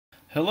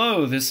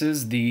Hello, this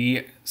is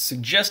the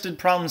suggested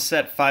problem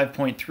set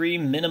 5.3,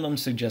 minimum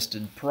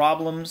suggested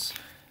problems.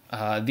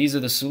 These are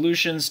the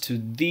solutions to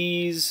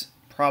these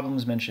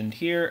problems mentioned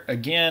here.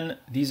 Again,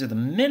 these are the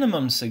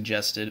minimum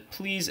suggested.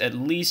 Please at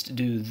least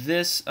do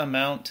this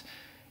amount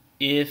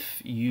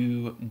if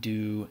you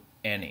do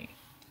any.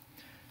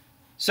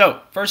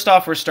 So, first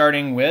off, we're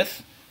starting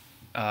with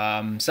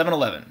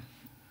 7-Eleven.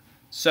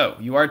 So,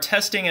 you are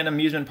testing an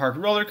amusement park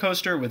roller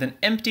coaster with an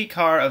empty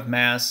car of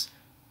mass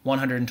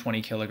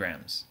 120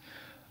 kilograms.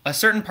 A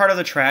certain part of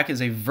the track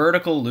is a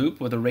vertical loop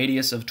with a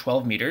radius of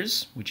 12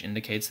 meters, which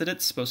indicates that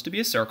it's supposed to be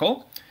a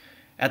circle.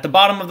 At the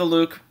bottom of the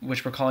loop,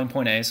 which we're calling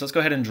point A, so let's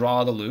go ahead and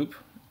draw the loop.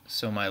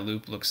 So my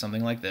loop looks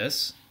something like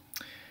this.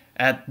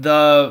 And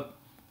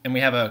we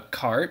have a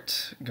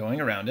cart going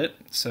around it.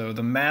 So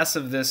the mass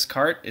of this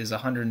cart is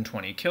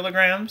 120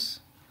 kilograms.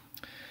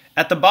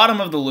 At the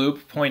bottom of the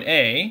loop, point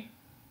A,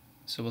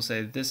 so we'll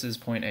say this is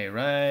point A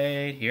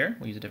right here.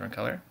 We'll use a different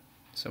color.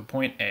 So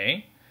point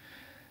A.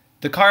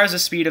 The car has a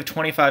speed of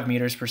 25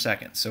 meters per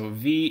second, so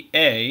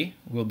VA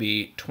will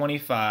be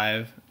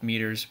 25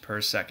 meters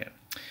per second.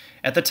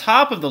 At the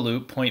top of the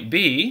loop, point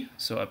B,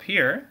 so up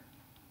here,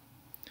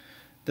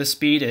 the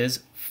speed is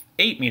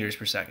 8 meters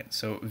per second,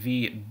 so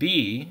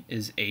VB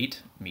is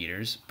 8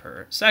 meters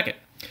per second.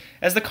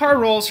 As the car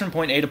rolls from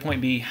point A to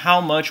point B,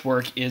 how much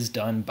work is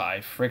done by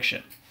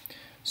friction?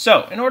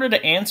 So, in order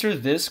to answer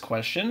this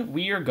question,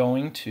 we are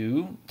going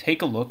to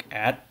take a look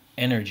at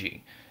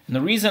energy. And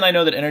the reason I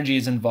know that energy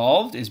is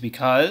involved is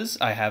because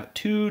I have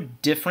two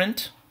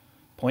different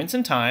points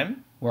in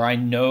time where I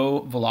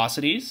know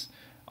velocities.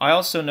 I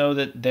also know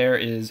that there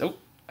is, oh,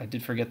 I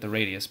did forget the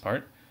radius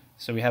part.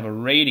 So we have a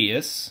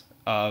radius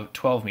of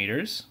 12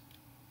 meters.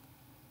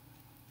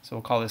 So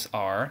we'll call this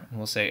R, and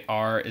we'll say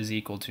R is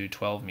equal to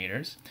 12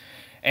 meters.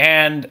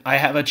 And I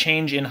have a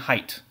change in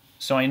height.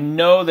 So I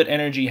know that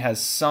energy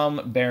has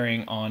some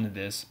bearing on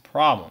this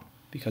problem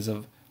because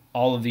of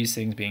all of these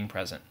things being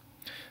present.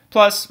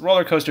 Plus,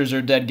 roller coasters are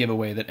a dead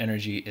giveaway that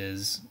energy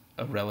is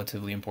a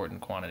relatively important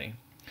quantity.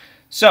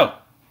 So,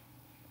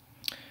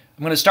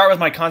 I'm going to start with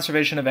my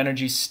conservation of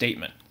energy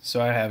statement.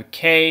 So I have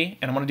K,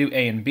 and I'm going to do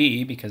A and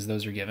B because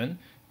those are given.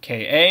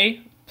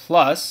 Ka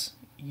plus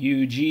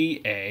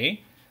UGA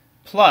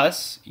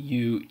plus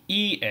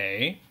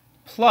UEA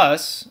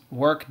plus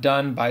work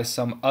done by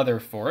some other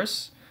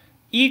force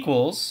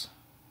equals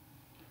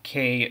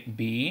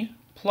KB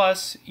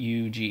plus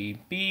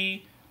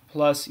UGB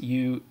plus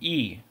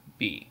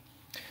UEB.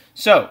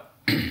 So,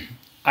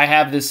 I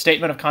have this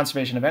statement of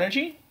conservation of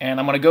energy, and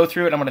I'm going to go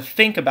through it. I'm going to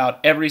think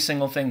about every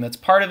single thing that's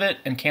part of it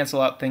and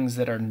cancel out things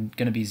that are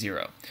going to be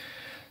zero.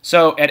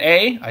 So, at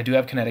A, I do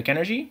have kinetic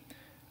energy.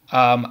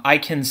 I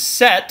can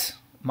set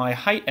my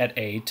height at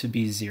A to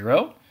be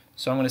 0.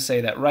 So, I'm going to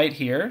say that right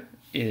here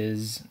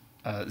is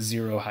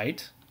 0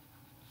 height.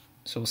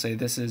 So, we'll say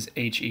this is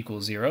H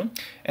equals 0.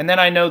 And then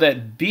I know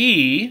that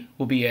B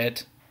will be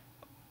at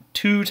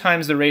 2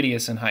 times the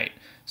radius in height.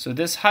 So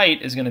this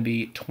height is going to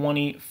be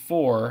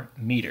 24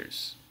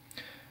 meters.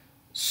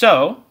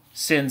 So,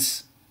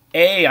 since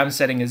A I'm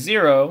setting as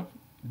 0,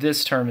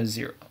 this term is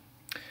 0.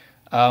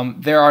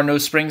 There are no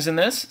springs in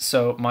this,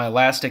 so my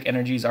elastic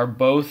energies are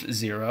both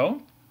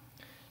 0.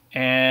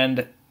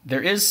 And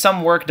there is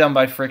some work done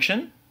by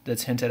friction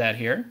that's hinted at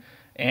here.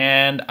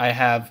 And I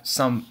have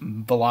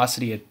some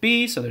velocity at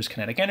B, so there's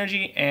kinetic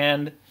energy,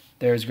 and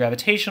there's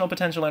gravitational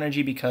potential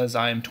energy because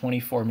I am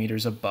 24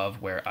 meters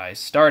above where I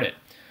started.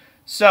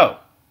 So,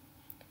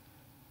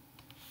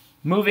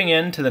 moving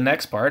into the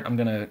next part, I'm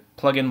going to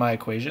plug in my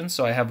equation.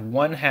 So I have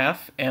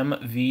 1/2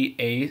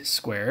 mva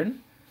squared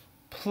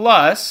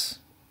plus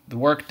the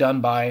work done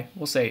by,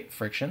 we'll say,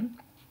 friction,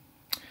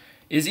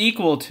 is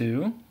equal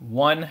to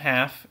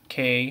 1/2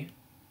 k,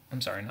 I'm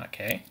sorry, not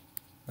k.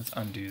 Let's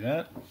undo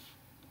that.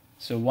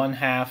 So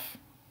 1/2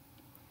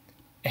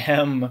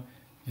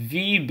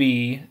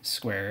 mvb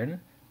squared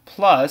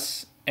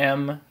plus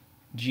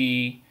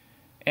mg,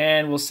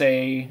 and we'll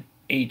say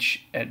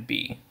h at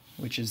b,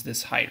 which is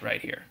this height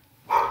right here.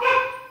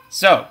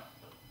 So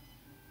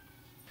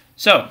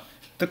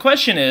the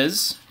question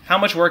is, how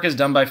much work is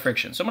done by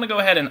friction? So I'm going to go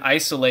ahead and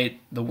isolate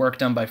the work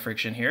done by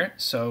friction here.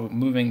 So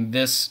moving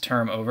this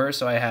term over,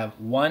 so I have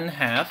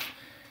 1/2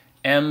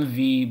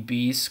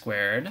 mvb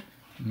squared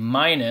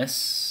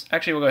minus,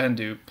 actually we'll go ahead and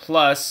do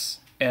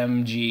plus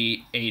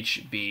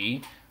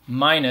mghb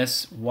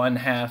minus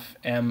 1/2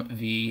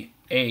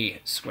 mva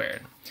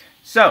squared.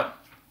 So,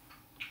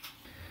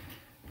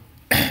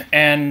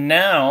 and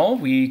now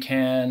we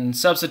can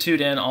substitute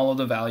in all of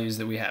the values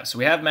that we have. So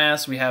we have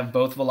mass, we have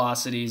both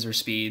velocities or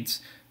speeds,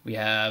 we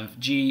have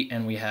g,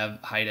 and we have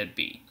height at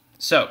b.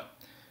 So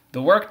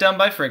the work done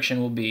by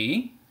friction will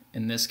be,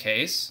 in this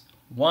case,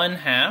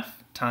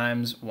 1/2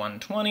 times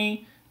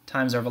 120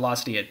 times our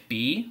velocity at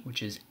b,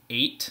 which is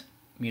 8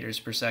 meters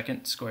per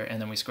second square, and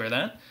then we square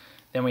that.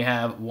 Then we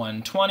have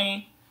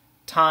 120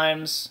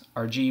 times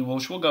our g,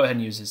 which we'll go ahead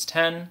and use as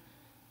 10.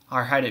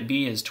 Our height at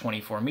b is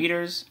 24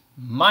 meters.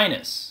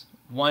 Minus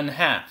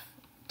 1/2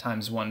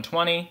 times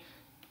 120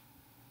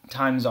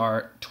 times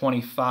our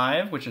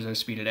 25, which is our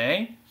speed at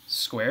A,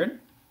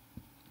 squared.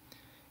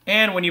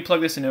 And when you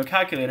plug this into a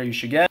calculator, you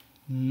should get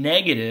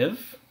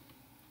negative,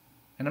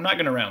 and I'm not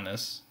going to round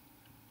this,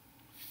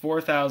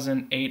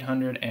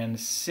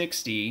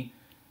 4,860,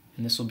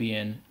 and this will be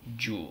in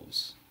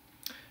joules.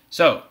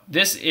 So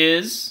this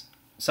is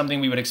something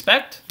we would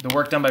expect. The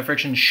work done by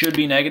friction should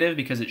be negative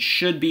because it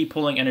should be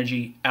pulling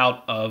energy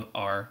out of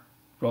our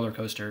roller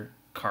coaster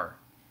car.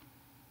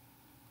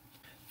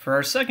 For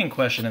our second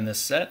question in this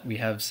set, we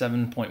have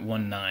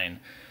 7.19.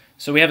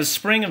 So we have a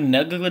spring of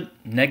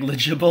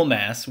negligible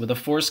mass with a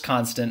force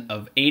constant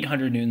of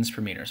 800 newtons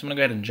per meter. So I'm going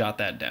to go ahead and jot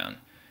that down.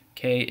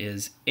 K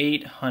is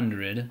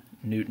 800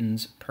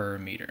 newtons per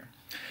meter.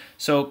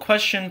 So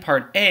question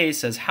part A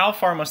says, how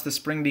far must the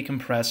spring be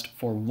compressed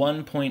for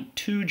 1.2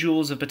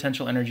 joules of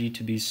potential energy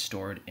to be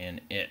stored in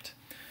it?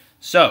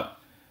 So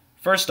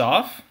first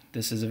off,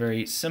 this is a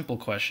very simple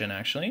question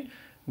actually.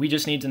 We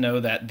just need to know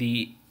that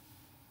the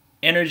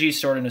energy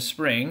stored in a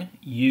spring,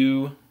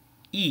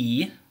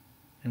 UE,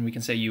 and we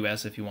can say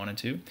US if you wanted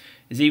to,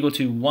 is equal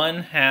to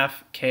 1/2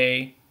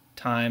 K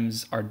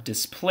times our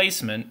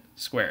displacement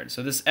squared.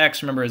 So this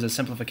X, remember, is a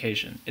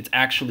simplification. It's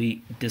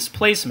actually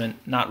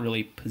displacement, not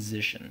really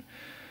position.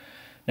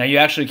 Now you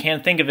actually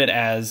can think of it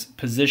as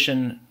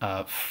position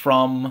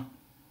from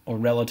or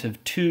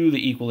relative to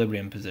the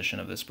equilibrium position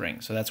of the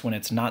spring. So that's when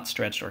it's not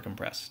stretched or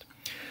compressed.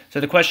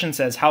 So the question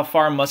says, how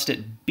far must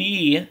it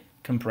be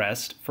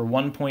compressed for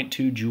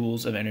 1.2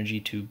 joules of energy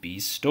to be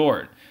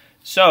stored?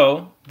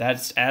 So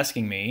that's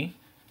asking me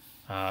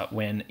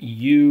when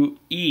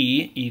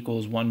UE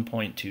equals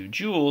 1.2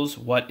 joules,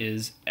 what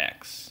is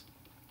X?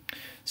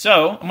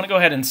 So I'm going to go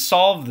ahead and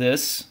solve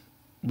this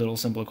little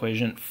simple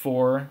equation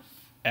for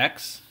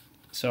X.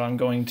 So I'm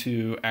going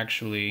to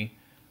actually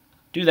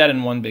do that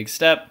in one big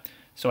step.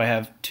 So I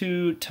have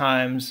 2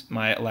 times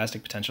my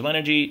elastic potential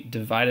energy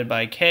divided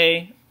by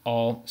K,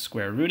 all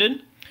square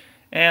rooted.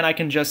 And I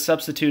can just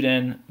substitute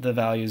in the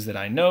values that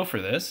I know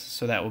for this.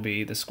 So that will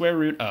be the square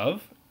root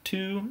of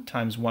 2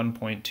 times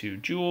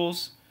 1.2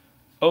 joules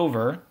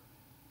over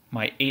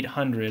my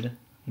 800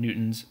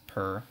 newtons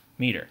per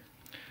meter.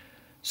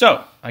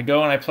 So I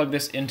go and I plug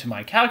this into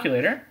my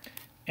calculator,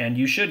 and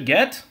you should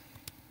get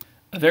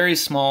a very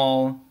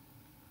small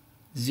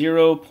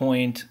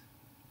 0.0,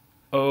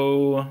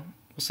 we'll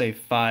say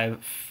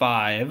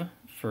 55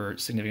 for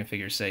significant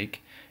figure's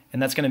sake,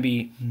 and that's going to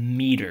be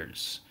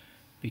meters,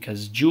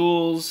 because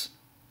joules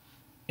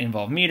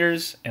involve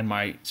meters, and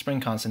my spring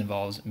constant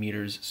involves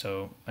meters,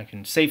 so I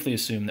can safely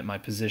assume that my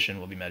position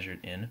will be measured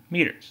in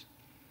meters.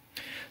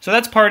 So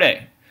that's part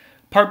A.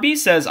 Part B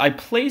says I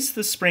place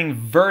the spring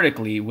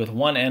vertically with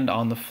one end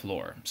on the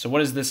floor. So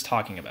what is this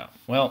talking about?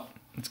 Well,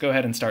 let's go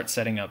ahead and start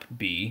setting up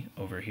B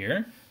over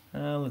here.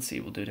 Let's see,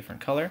 we'll do a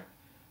different color.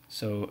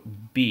 So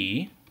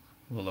B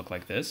will look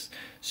like this.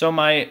 So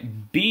my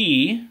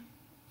B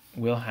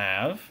will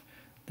have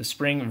the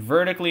spring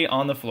vertically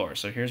on the floor.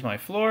 So here's my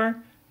floor,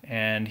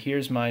 and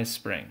here's my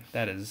spring.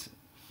 That is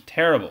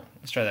terrible.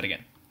 Let's try that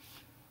again.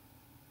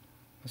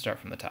 Let's start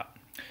from the top.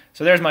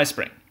 So there's my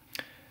spring.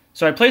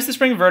 So I place the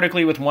spring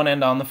vertically with one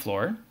end on the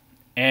floor,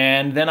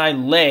 and then I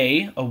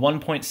lay a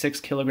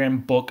 1.6 kilogram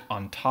book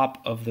on top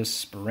of the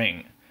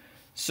spring.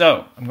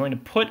 So I'm going to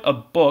put a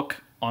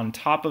book on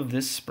top of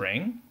this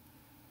spring,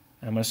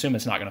 and I'm going to assume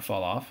it's not going to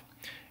fall off,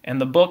 and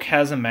the book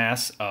has a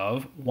mass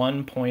of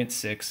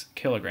 1.6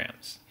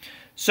 kilograms.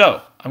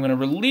 So I'm going to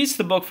release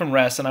the book from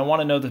rest, and I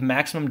want to know the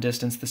maximum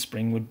distance the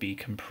spring would be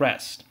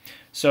compressed.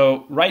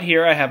 So right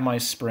here I have my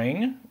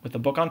spring with the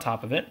book on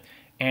top of it,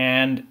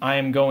 and I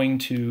am going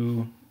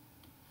to,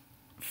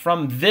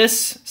 from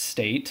this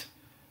state,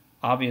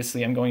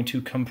 obviously I'm going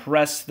to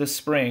compress the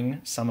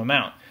spring some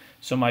amount.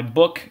 So my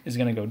book is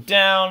going to go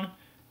down,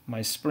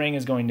 my spring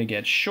is going to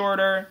get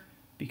shorter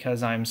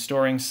because I'm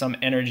storing some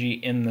energy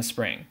in the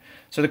spring.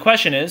 So the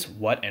question is,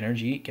 what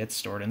energy gets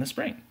stored in the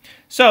spring?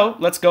 So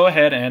let's go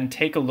ahead and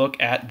take a look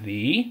at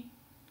the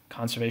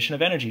conservation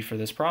of energy for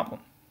this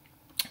problem.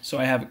 So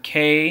I have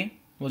K,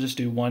 we'll just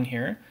do 1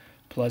 here,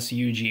 plus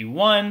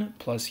UG1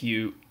 plus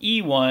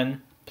UE1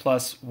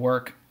 plus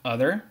work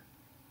other.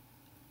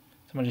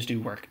 So I'm going to just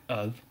do work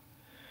of,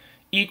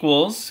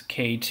 equals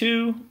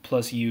K2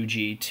 plus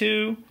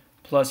UG2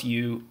 plus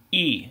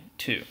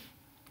UE2.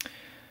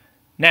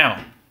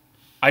 Now,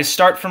 I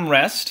start from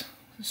rest,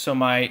 so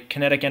my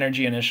kinetic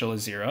energy initial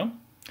is 0.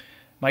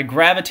 My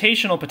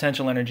gravitational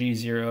potential energy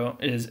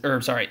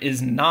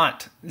is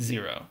not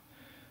 0.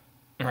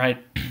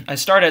 Right? I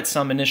start at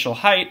some initial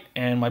height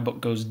and my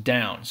book goes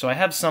down, so I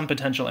have some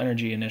potential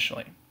energy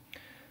initially.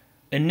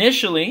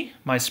 Initially,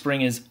 my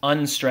spring is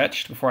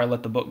unstretched before I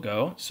let the book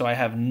go, so I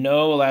have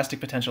no elastic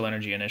potential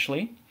energy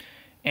initially.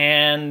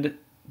 And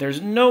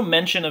there's no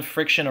mention of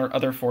friction or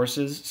other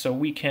forces, so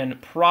we can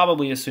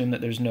probably assume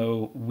that there's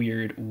no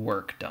weird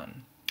work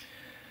done.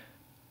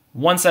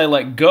 Once I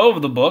let go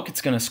of the book,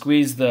 it's going to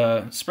squeeze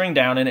the spring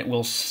down and it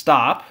will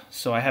stop,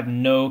 so I have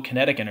no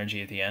kinetic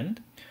energy at the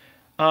end.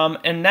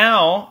 And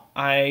now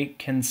I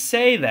can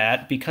say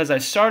that because I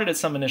started at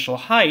some initial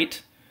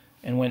height,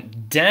 and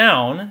went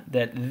down,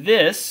 that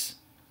this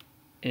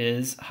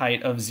is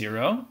height of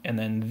 0, and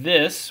then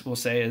this we'll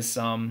say is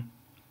some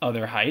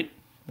other height,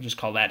 we'll just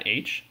call that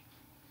h,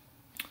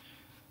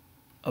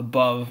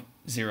 above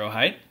 0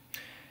 height.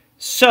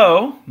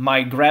 So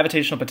my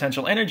gravitational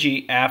potential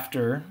energy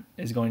after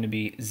is going to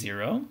be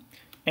 0.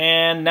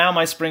 And now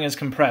my spring is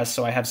compressed,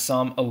 so I have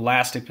some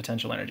elastic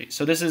potential energy.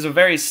 So this is a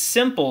very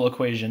simple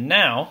equation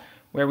now,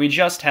 where we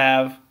just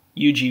have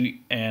UG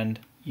and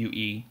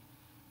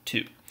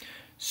UE2.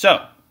 So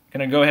I'm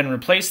going to go ahead and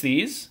replace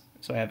these.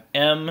 So I have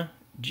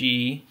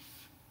mg,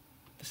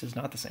 this is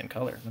not the same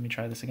color. Let me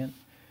try this again.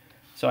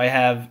 So I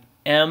have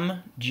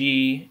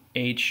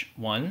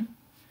mgh1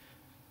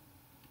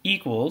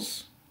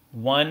 equals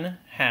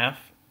 1/2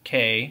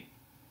 k,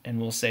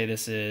 and we'll say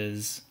this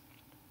is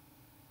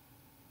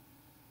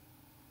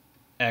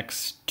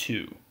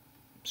x2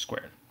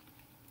 squared.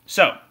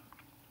 So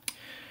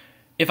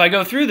if I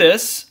go through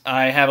this,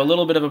 I have a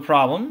little bit of a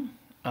problem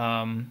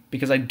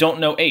because I don't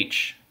know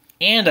h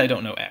and I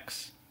don't know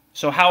x.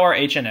 So how are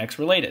h and x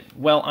related?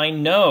 Well, I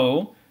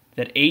know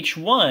that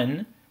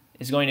h1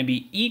 is going to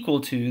be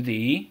equal to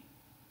the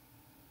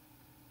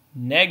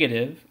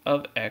negative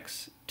of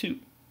x2.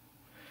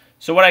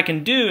 So what I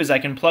can do is I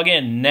can plug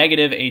in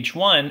negative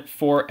h1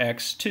 for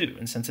x2,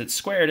 and since it's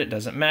squared, it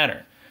doesn't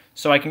matter.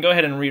 So I can go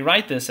ahead and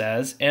rewrite this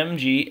as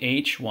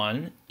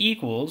mgh1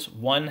 equals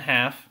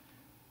 1/2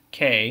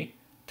 k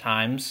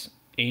times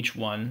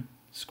h1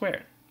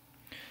 squared.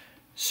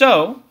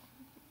 So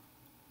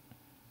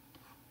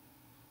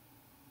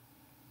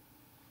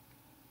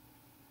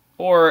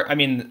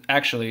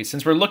actually,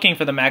 since we're looking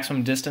for the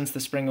maximum distance the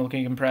spring will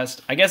be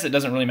compressed, I guess it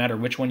doesn't really matter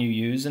which one you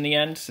use in the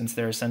end, since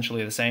they're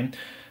essentially the same.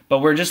 But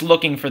we're just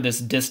looking for this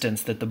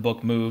distance that the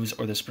book moves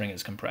or the spring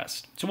is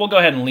compressed. So we'll go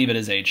ahead and leave it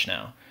as h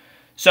now.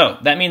 So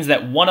that means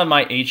that one of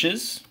my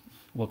h's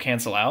will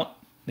cancel out,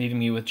 leaving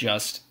me with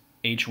just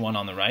h1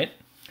 on the right.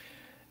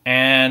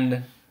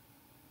 And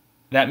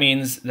that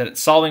means that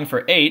solving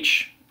for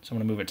h, so I'm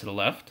going to move it to the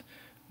left,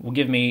 will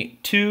give me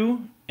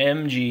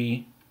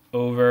 2mg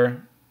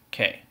over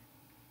k.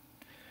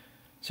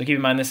 So keep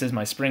in mind this is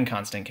my spring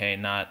constant k,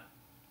 not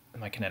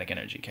my kinetic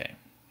energy k.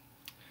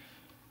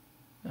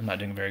 I'm not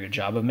doing a very good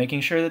job of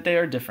making sure that they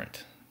are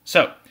different.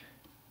 So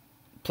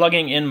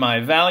plugging in my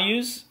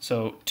values,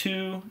 so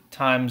 2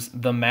 times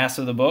the mass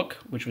of the book,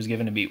 which was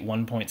given to be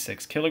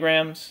 1.6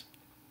 kilograms,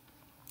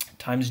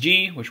 times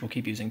g, which we'll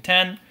keep using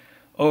 10,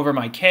 over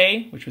my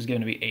k, which was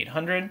given to be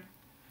 800.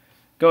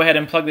 Go ahead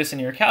and plug this in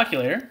your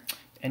calculator,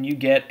 and you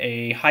get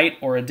a height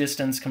or a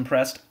distance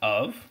compressed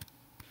of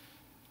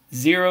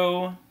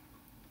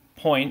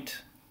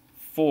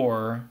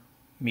 0.4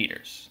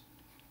 meters.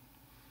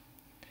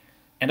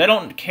 And I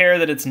don't care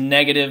that it's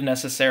negative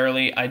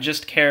necessarily, I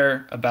just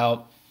care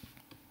about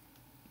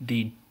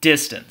the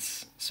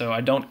distance. So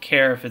I don't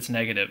care if it's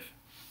negative.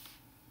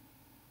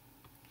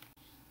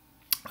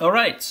 All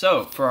right,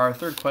 so for our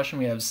third question,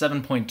 we have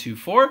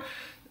 7.24,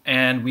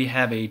 and we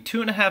have a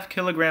 2.5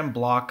 kilogram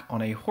block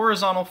on a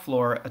horizontal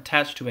floor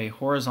attached to a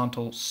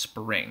horizontal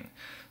spring.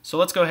 So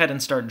let's go ahead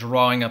and start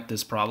drawing up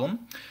this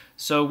problem.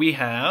 So we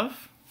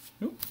have,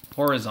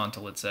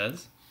 horizontal it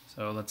says,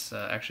 so let's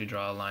actually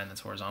draw a line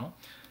that's horizontal.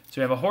 So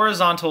we have a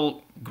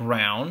horizontal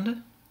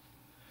ground,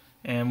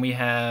 and we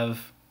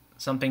have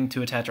something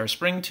to attach our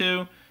spring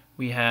to.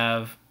 We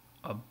have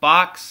a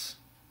box,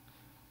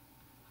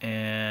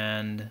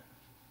 and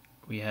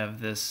we have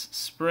this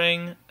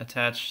spring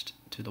attached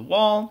to the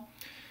wall.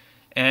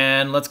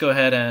 And let's go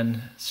ahead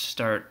and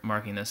start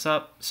marking this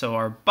up. So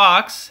our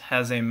box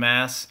has a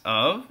mass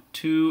of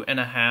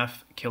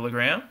 2.5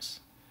 kilograms.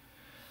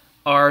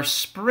 Our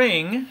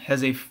spring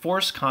has a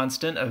force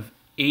constant of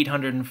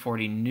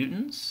 840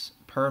 newtons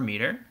per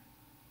meter.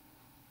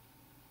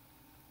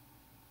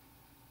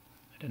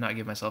 I did not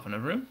give myself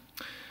enough room.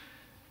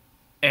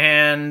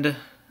 And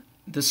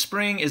the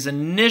spring is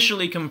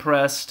initially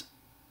compressed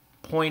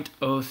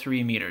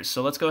 0.03 meters.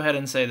 So let's go ahead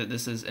and say that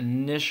this is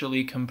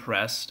initially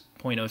compressed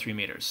 0.03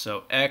 meters.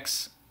 So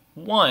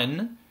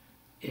x1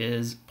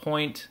 is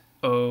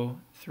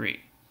 0.03.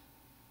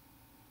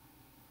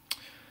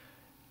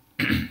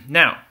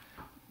 Now,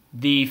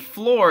 the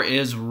floor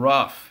is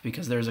rough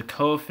because there's a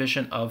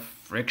coefficient of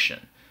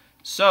friction.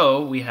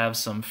 So we have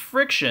some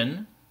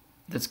friction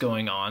that's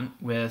going on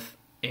with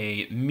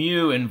a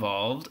mu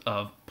involved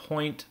of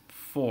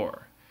 0.4.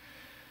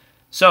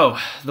 So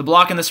the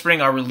block and the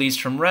spring are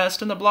released from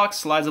rest, and the block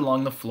slides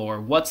along the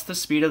floor. What's the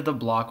speed of the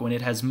block when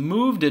it has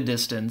moved a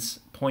distance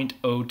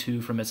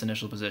 0.02 from its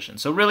initial position?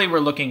 So really we're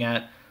looking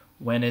at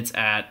when it's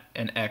at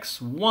an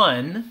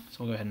x1. So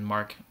we'll go ahead and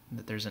mark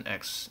that there's an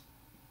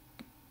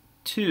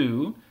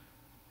x2,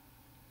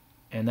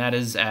 and that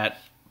is at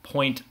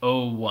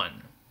 0.01.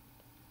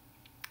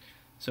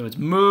 So it's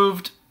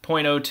moved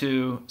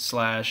 0.02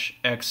 slash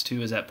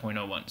x2 is at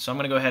 0.01. So I'm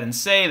going to go ahead and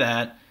say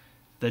that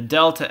the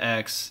delta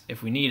x,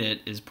 if we need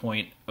it, is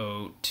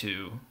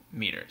 0.02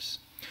 meters.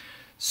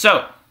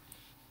 So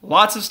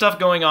lots of stuff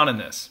going on in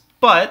this,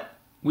 but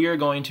we are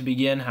going to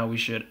begin how we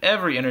should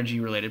every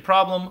energy-related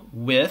problem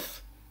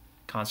with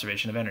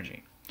conservation of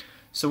energy.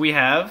 So we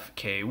have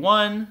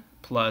K1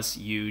 plus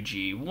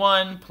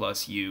UG1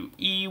 plus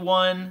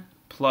UE1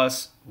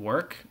 plus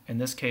work. In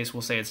this case,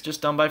 we'll say it's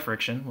just done by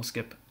friction. We'll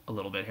skip a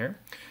little bit here.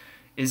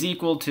 Is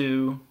equal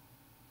to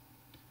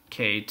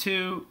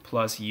K2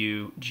 plus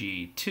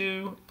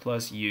UG2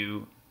 plus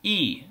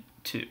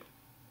UE2.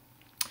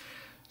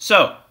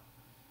 So,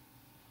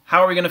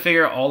 how are we going to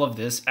figure all of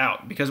this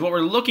out? Because what we're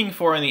looking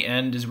for in the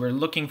end is we're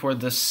looking for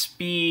the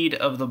speed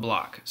of the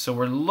block. So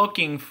we're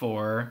looking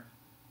for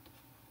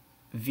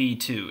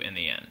V2 in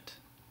the end.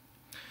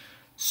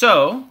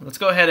 So let's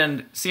go ahead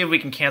and see if we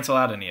can cancel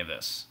out any of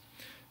this.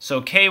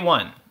 So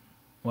K1,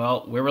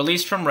 well, we're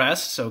released from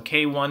rest, so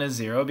K1 is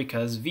 0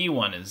 because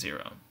V1 is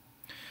 0.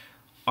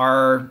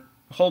 Our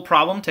whole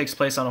problem takes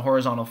place on a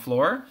horizontal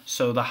floor,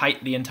 so the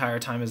height the entire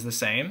time is the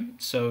same.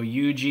 So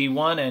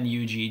UG1 and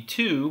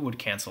UG2 would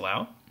cancel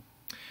out.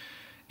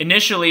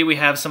 Initially, we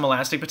have some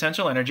elastic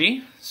potential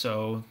energy,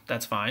 so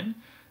that's fine.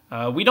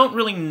 We don't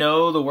really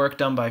know the work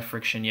done by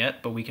friction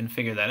yet, but we can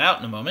figure that out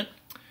in a moment.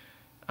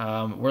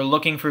 We're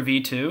looking for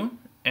V2,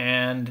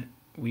 and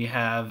we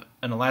have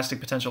an elastic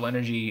potential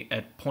energy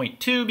at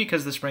 0.2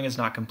 because the spring is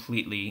not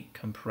completely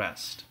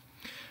compressed.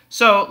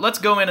 So let's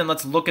go in and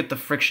let's look at the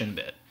friction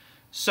bit.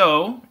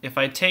 So if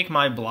I take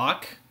my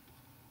block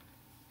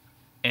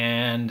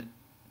and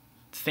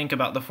think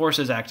about the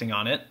forces acting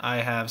on it, I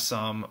have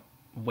some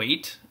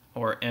weight,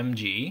 or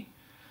mg,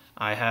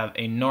 I have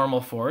a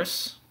normal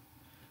force,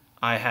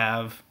 I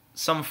have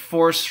some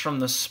force from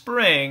the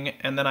spring,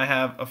 and then I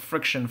have a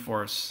friction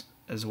force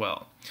as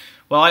well.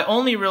 Well, I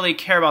only really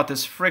care about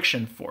this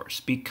friction force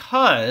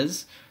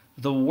because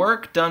the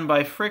work done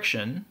by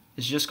friction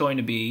is just going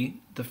to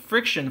be the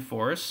friction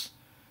force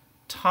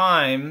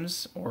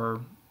times,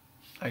 or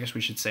I guess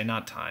we should say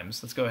not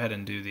times. Let's go ahead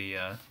and do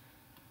the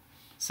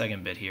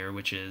second bit here,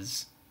 which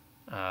is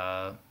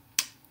S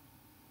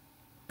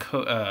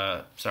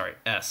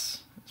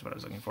is what I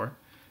was looking for.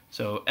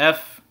 So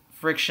F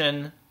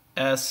friction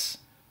S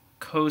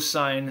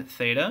cosine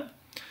theta.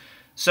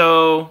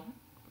 So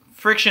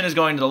friction is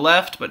going to the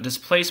left, but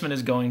displacement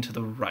is going to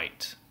the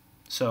right.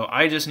 So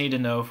I just need to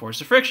know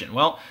force of friction.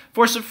 Well,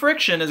 force of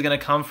friction is going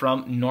to come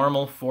from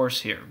normal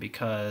force here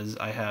because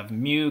I have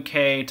mu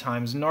k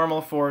times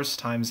normal force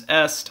times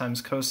S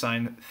times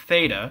cosine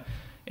theta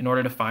in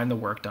order to find the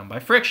work done by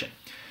friction.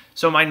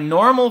 So my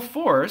normal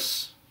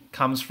force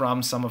comes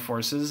from sum of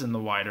forces in the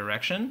y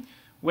direction,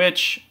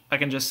 which I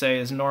can just say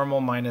is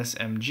normal minus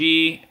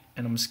mg,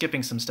 and I'm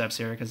skipping some steps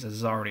here because this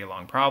is already a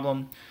long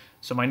problem.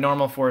 So my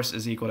normal force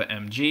is equal to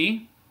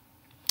mg.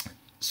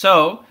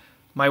 So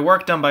my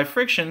work done by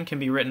friction can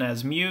be written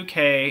as mu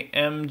k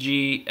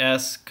mg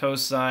s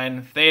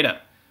cosine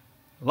theta.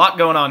 A lot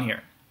going on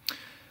here.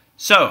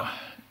 So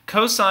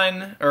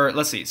cosine, or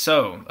let's see,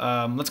 so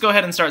let's go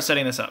ahead and start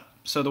setting this up.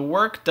 So the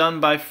work done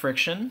by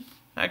friction,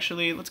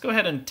 actually, let's go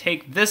ahead and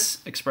take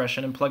this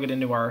expression and plug it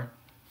into our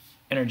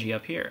energy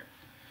up here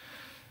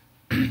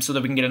so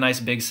that we can get a nice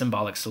big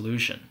symbolic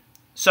solution.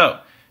 So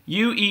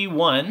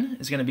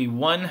UE1 is going to be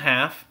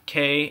 1/2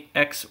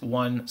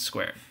 kx1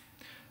 squared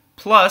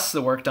plus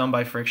the work done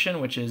by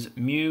friction, which is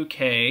mu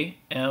k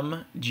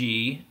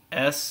mg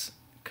s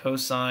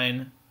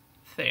cosine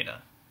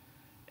theta.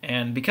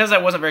 And because I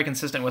wasn't very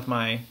consistent with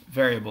my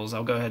variables,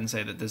 I'll go ahead and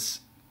say that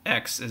this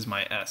x is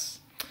my s.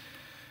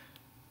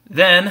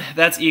 Then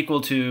that's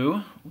equal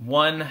to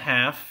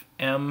 1/2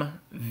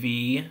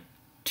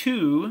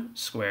 mv2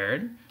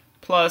 squared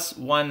plus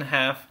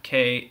 1/2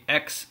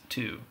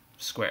 kx2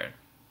 squared.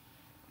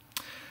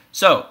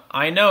 So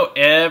I know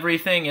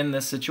everything in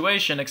this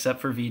situation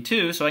except for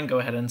V2, so I can go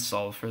ahead and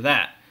solve for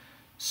that.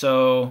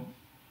 So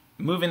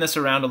moving this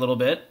around a little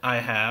bit, I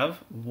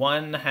have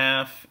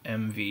 1/2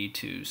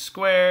 mv2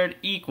 squared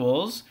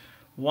equals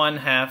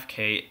 1/2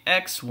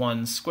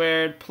 kx1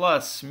 squared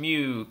plus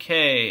mu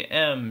k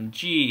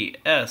mg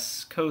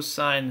s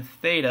cosine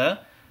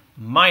theta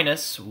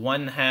minus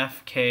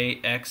 1/2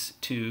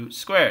 kx2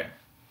 squared.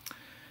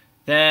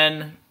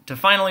 Then to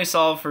finally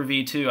solve for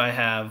V2, I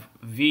have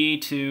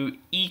V2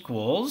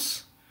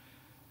 equals,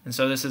 and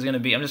so this is going to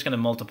be, I'm just going to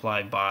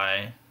multiply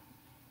by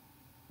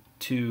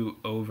 2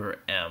 over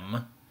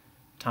m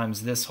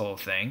times this whole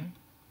thing,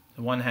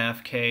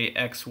 1/2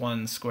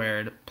 kx1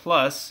 squared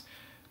plus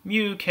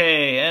mu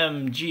k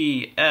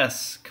mg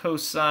s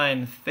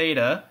cosine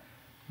theta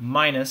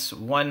minus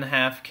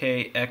 1/2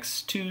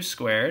 kx2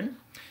 squared,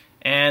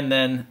 and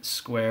then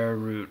square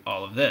root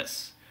all of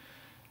this.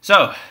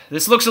 So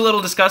this looks a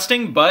little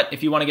disgusting, but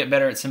if you want to get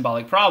better at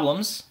symbolic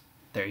problems,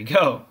 there you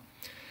go.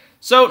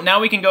 So now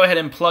we can go ahead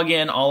and plug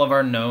in all of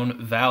our known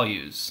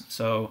values.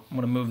 So I'm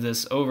going to move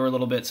this over a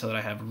little bit so that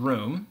I have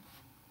room.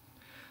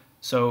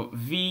 So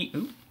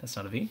that's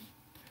not a V.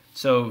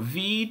 So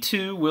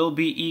V2 will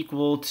be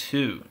equal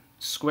to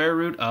square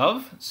root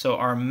of, so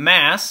our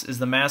mass is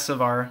the mass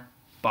of our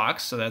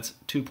box, so that's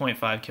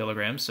 2.5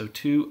 kilograms, so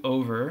 2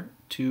 over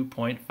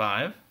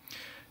 2.5,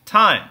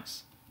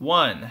 times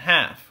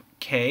 1/2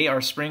 K, our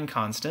spring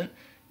constant,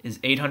 is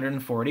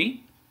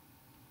 840,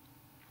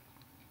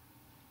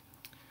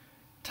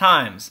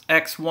 times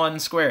x1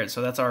 squared,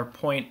 so that's our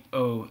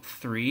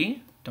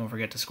 0.03, don't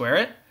forget to square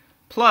it,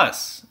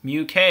 plus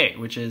mu k,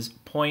 which is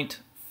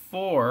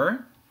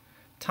 0.4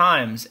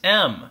 times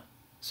m,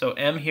 so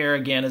m here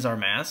again is our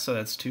mass, so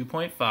that's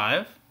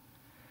 2.5,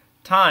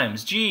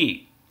 times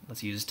g,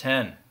 let's use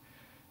 10,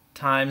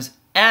 times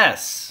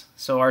s,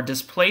 so our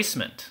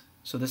displacement,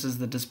 so this is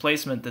the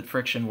displacement that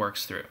friction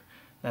works through,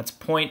 that's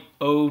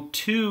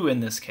 0.02 in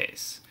this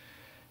case,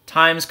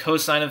 times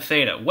cosine of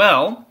theta.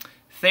 Well,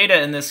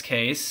 theta in this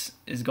case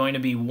is going to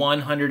be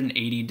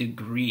 180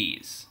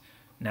 degrees.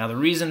 Now the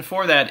reason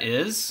for that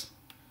is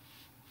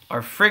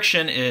our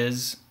friction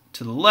is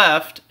to the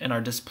left and our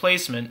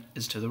displacement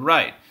is to the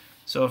right.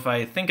 So if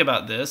I think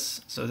about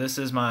this, so this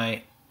is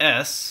my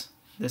S,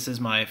 this is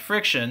my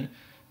friction,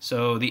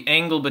 so the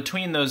angle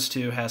between those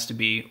two has to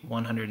be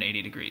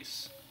 180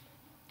 degrees.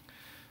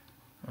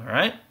 All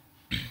right,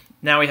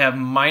 now we have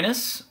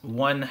minus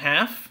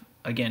 1/2,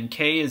 again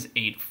k is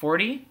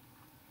 840,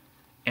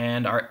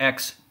 and our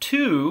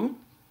x2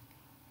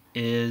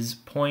 is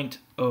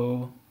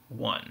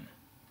 0.01.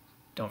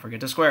 Don't forget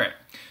to square it.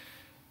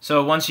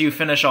 So once you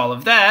finish all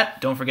of that,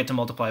 don't forget to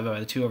multiply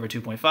by the 2 over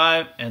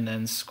 2.5 and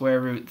then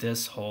square root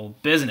this whole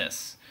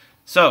business.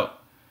 So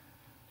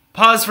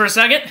pause for a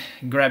second,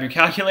 grab your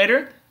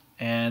calculator,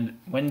 and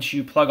once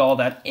you plug all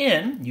that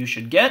in, you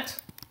should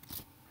get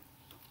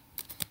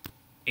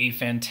a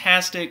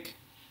fantastic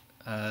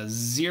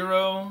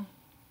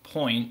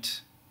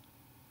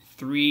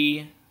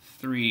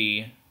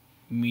 0.33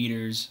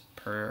 meters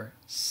per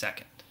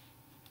second.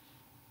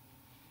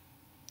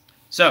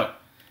 So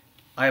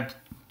I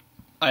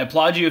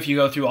applaud you if you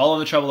go through all of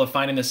the trouble of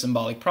finding this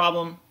symbolic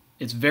problem.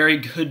 It's very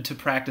good to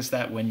practice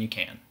that when you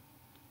can.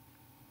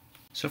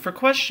 So for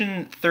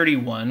question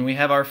 31, we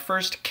have our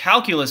first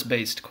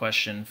calculus-based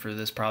question for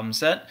this problem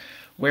set,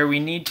 where we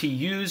need to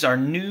use our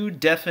new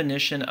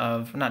definition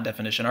of,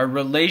 our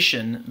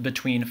relation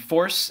between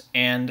force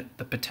and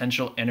the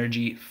potential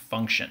energy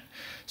function.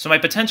 So my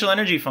potential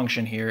energy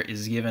function here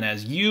is given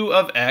as u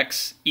of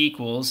x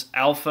equals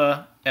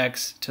alpha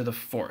x to the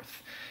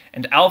fourth.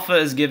 And alpha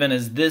is given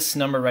as this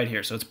number right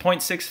here. So it's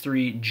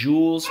 0.63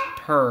 joules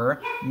per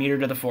meter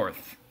to the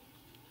fourth.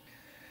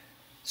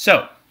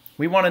 So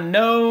we want to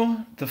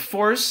know the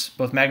force,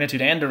 both magnitude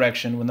and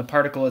direction, when the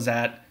particle is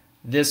at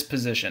this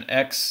position,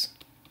 x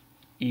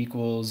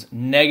equals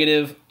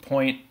negative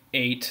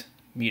 0.8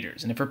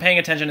 meters. And if we're paying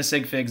attention to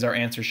sig figs, our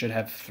answer should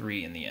have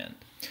 3 in the end.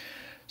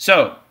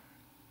 So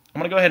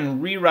I'm going to go ahead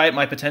and rewrite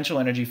my potential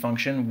energy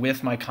function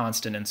with my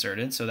constant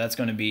inserted. So that's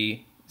going to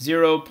be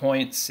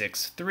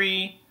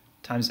 0.63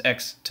 times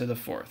x to the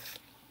fourth.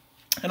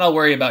 And I'll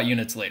worry about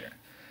units later.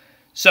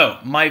 So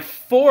my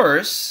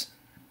force,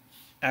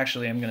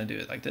 actually I'm going to do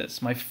it like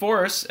this. My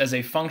force as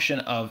a function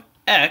of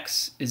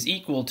x is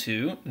equal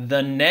to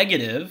the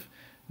negative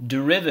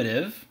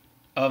derivative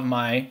of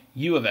my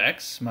u of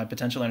x, my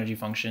potential energy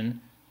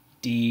function,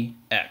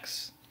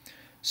 dx.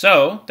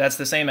 So that's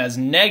the same as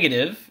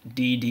negative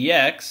d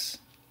dx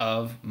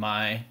of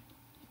my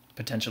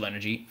potential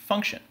energy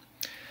function.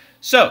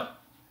 So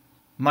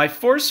my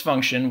force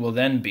function will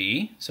then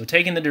be, so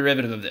taking the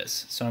derivative of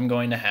this, so I'm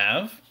going to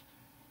have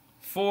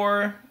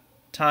 4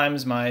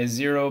 times my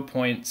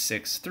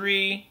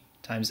 0.63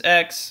 times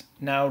x,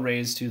 now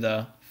raised to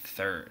the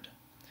third.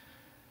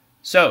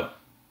 So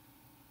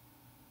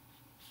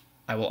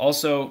I will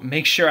also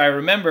make sure I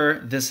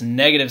remember this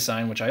negative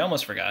sign, which I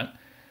almost forgot.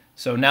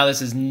 So now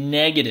this is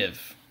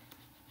negative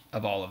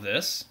of all of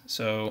this.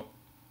 So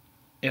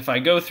if I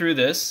go through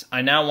this,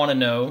 I now want to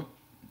know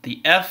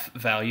the f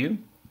value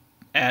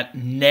at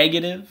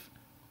negative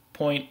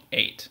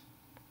 0.8.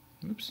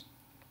 Oops.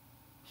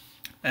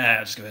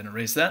 I'll just go ahead and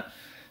erase that.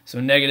 So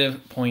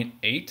negative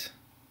 0.8.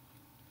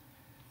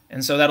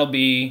 And so that'll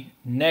be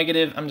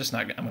negative, I'm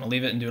going to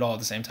leave it and do it all at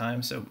the same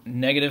time. So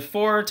negative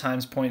 4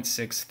 times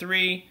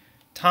 0.63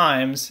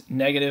 times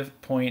negative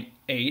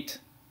 0.8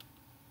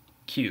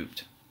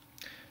 cubed.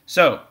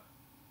 So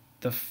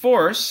the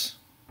force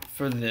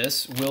for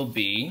this will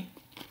be,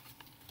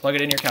 plug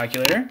it in your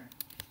calculator,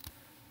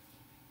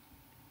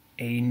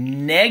 a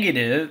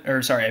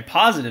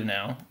positive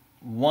now,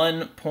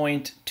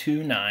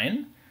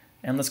 1.29.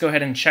 And let's go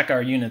ahead and check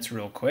our units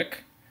real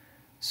quick.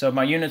 So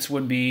my units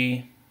would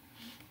be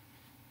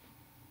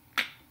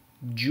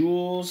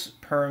joules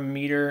per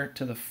meter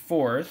to the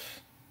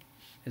fourth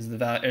is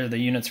the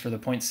units for the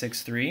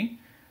 0.63.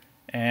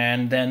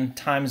 And then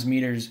times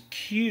meters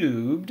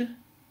cubed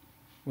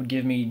would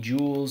give me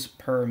joules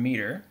per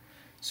meter.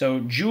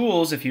 So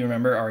joules, if you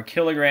remember, are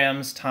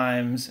kilograms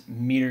times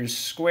meters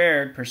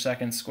squared per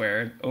second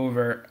squared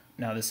over,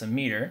 now this is a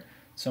meter.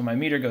 So my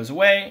meter goes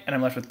away, and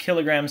I'm left with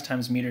kilograms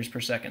times meters per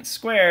second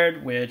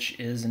squared, which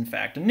is in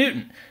fact a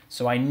newton.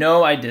 So I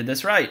know I did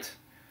this right.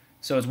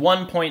 So it's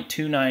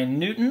 1.29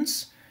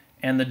 newtons,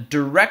 and the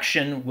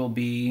direction will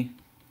be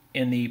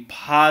in the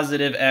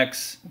positive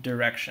x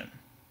direction,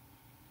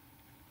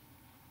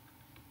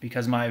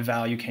 because my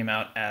value came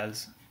out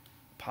as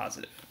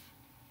positive.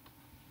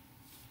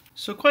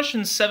 So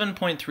question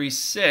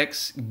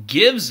 7.36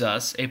 gives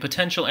us a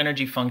potential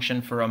energy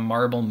function for a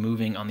marble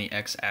moving on the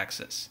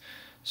x-axis.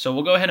 So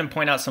we'll go ahead and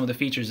point out some of the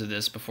features of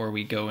this before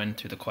we go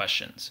into the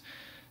questions.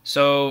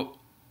 So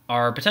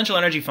our potential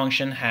energy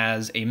function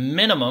has a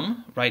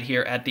minimum right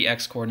here at the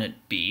x-coordinate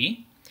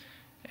b.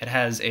 It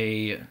has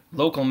a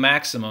local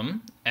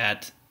maximum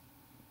at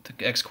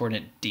the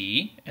x-coordinate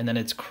d, and then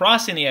it's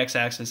crossing the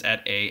x-axis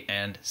at a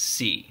and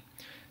c.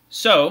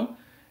 So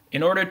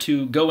in order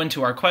to go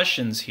into our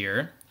questions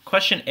here,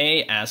 question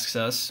A asks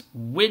us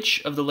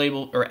which of the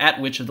labeled, or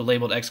at which of the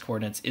labeled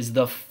x-coordinates is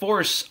the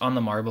force on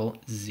the marble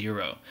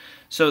 0.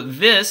 So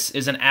this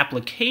is an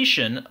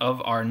application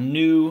of our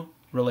new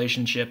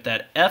relationship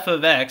that f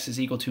of x is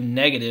equal to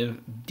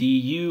negative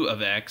du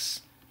of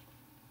x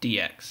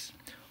dx.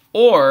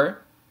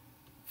 Or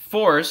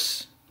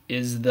force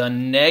is the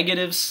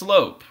negative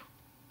slope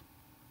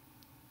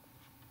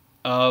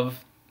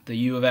of the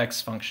u of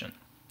x function.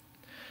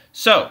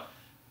 So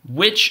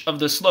which of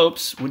the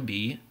slopes would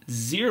be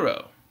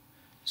 0?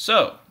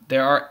 So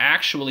there are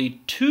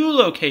actually two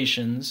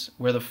locations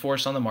where the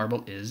force on the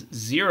marble is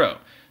 0.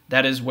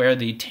 That is where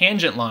the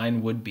tangent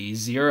line would be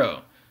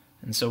 0.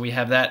 And so we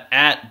have that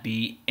at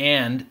B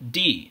and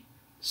D.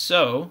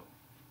 So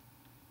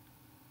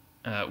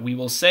we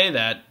will say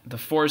that the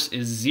force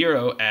is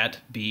 0 at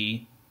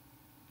B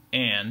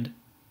and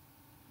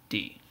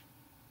D.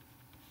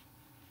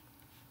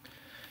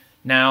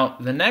 Now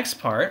the next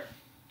part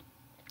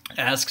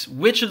asks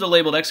which of the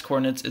labeled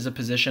x-coordinates is a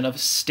position of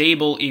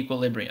stable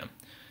equilibrium.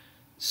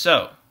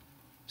 So,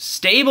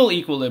 stable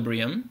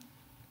equilibrium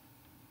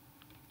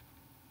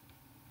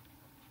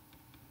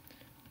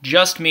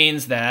just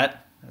means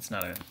that, that's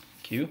not a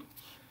cue,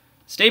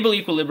 stable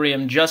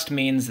equilibrium just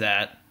means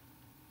that,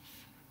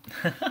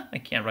 I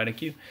can't write a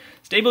cue,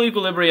 stable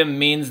equilibrium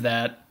means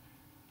that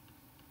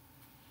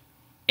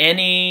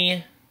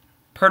any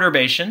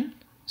perturbation,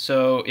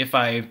 so if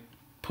I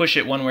push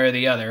it one way or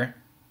the other,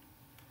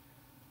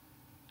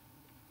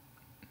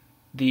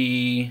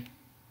 the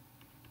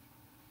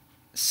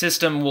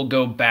system will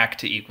go back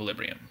to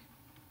equilibrium.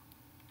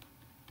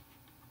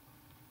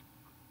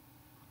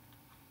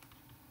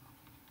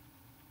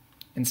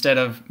 Instead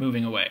of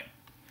moving away.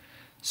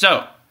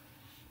 So,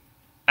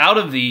 out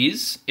of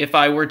these, if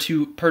I were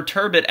to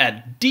perturb it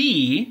at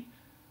D,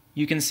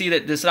 you can see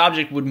that this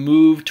object would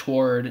move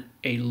toward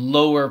a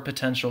lower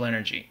potential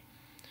energy.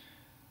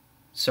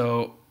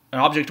 So, an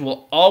object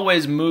will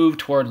always move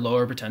toward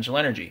lower potential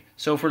energy.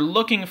 So if we're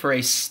looking for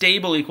a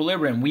stable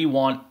equilibrium, we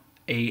want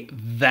a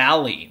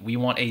valley, we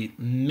want a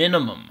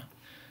minimum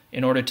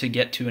in order to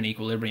get to an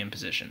equilibrium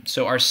position.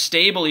 So our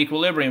stable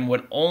equilibrium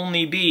would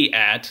only be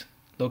at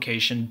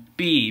location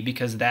B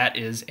because that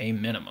is a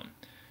minimum,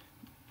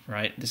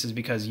 right? This is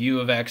because u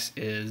of x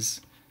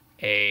is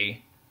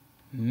a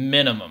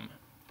minimum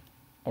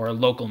or a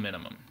local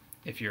minimum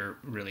if you're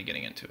really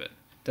getting into it.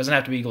 It doesn't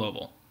have to be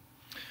global.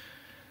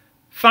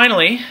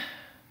 Finally,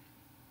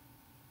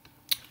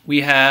 we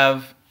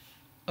have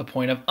a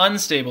point of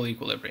unstable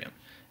equilibrium.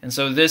 And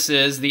so this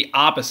is the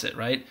opposite,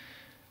 right?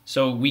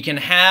 So we can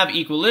have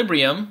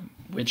equilibrium,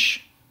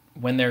 which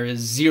when there is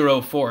 0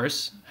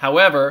 force.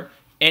 However,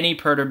 any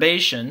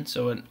perturbation,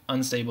 so an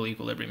unstable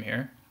equilibrium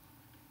here,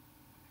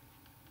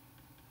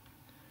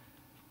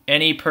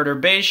 any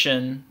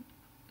perturbation,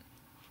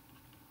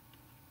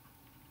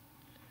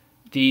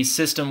 the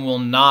system will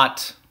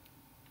not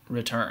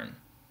return.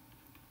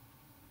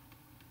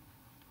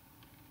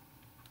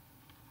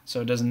 So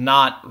it does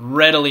not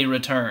readily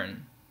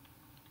return.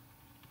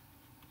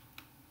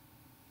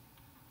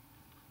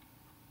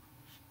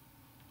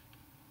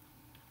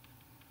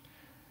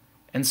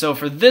 And so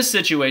for this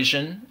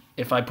situation,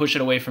 if I push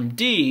it away from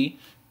D,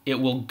 it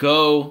will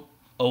go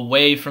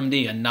away from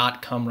D and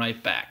not come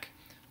right back.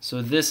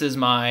 So this is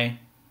my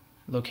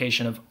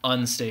location of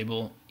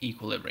unstable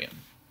equilibrium.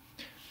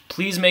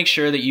 Please make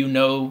sure that you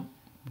know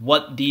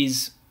what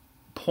these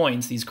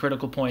points, these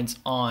critical points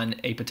on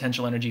a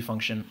potential energy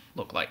function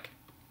look like.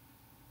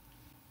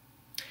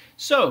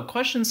 So,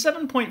 question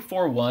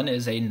 7.41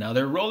 is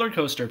another roller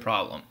coaster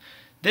problem.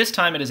 This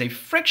time it is a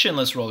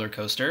frictionless roller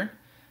coaster,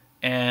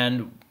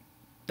 and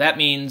that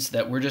means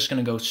that we're just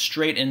going to go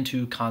straight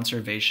into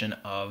conservation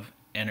of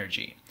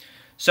energy.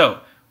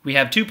 So, we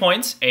have 2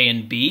 points, A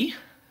and B.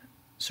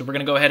 So we're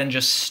going to go ahead and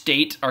just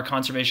state our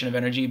conservation of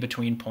energy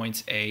between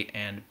points A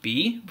and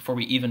B before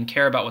we even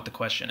care about what the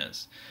question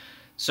is.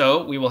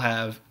 So we will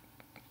have,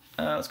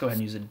 let's go ahead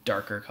and use a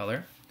darker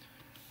color.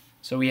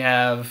 So we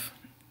have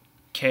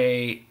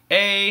Ka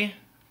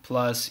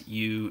plus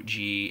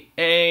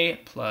Uga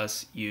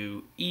plus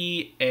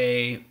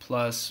Uea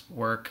plus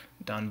work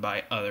done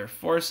by other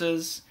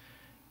forces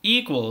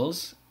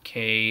equals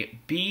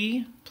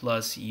Kb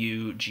plus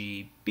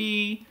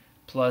Ugb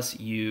plus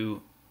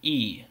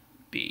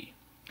Ueb.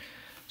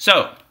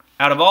 So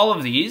out of all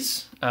of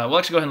these, we'll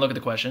actually go ahead and look at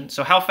the question.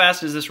 So how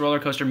fast is this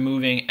roller coaster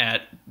moving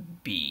at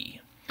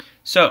B?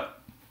 So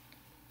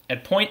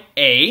at point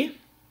A,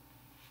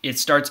 it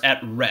starts at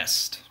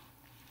rest.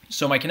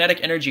 So my kinetic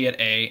energy at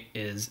A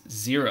is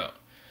 0.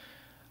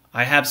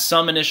 I have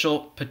some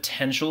initial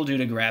potential due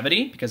to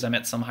gravity because I'm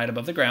at some height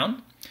above the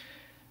ground.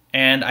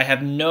 And I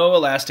have no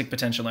elastic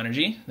potential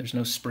energy. There's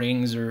no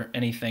springs or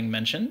anything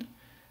mentioned.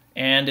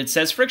 And it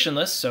says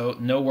frictionless, so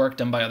no work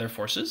done by other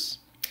forces.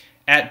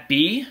 At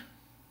B,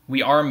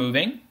 we are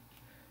moving.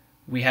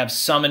 We have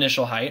some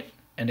initial height.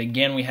 And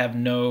again, we have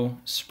no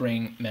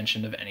spring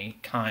mentioned of any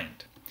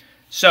kind.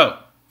 So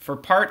for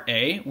part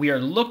A, we are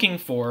looking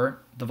for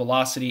the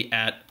velocity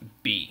at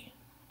B.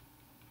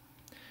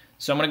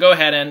 So I'm going to go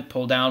ahead and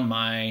pull down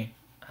my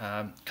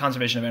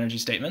conservation of energy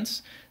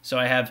statements. So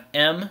I have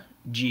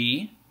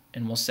mg,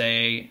 and we'll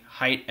say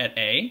height at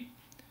A,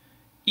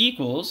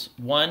 equals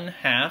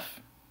 1/2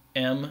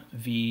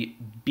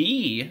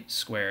 mvb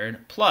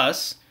squared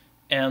plus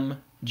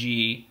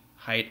mg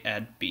height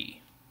at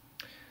B.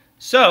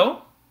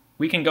 So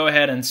we can go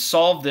ahead and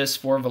solve this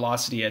for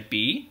velocity at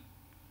B,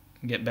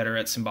 get better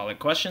at symbolic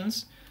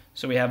questions.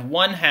 So we have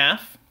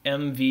 1/2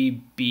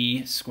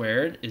 mvb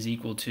squared is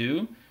equal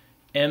to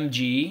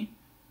mg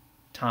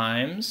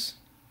times,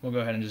 we'll go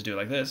ahead and just do it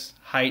like this,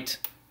 height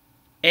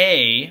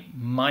A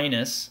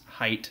minus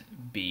height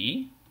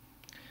B.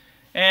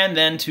 And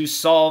then to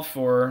solve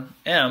for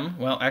m,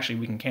 well, actually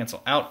we can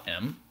cancel out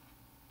m.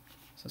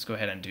 So let's go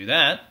ahead and do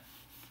that.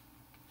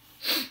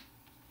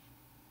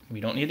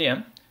 We don't need the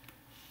m.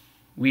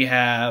 We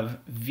have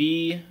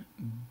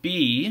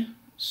VB,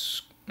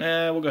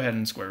 we'll go ahead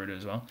and square root it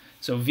as well.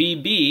 So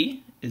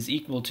VB is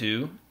equal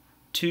to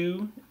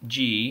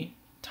 2g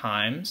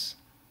times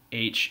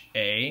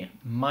HA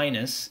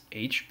minus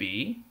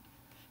HB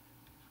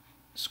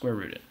square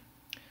rooted.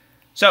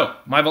 So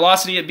my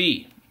velocity at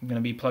B, I'm going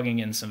to be plugging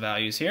in some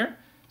values here.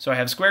 So I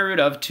have square root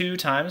of 2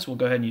 times, we'll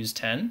go ahead and use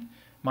 10.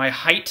 My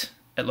height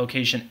at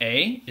location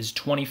A is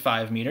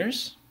 25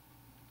 meters.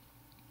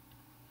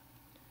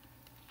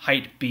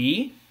 Height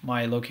B,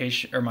 my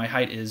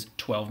height is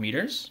 12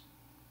 meters.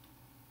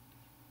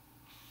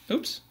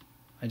 Oops,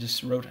 I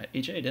just wrote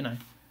HA, didn't I?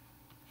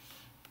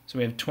 So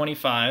we have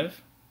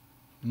 25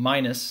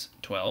 minus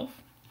 12.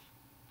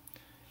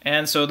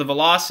 And so the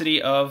velocity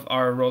of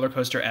our roller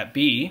coaster at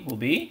B will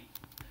be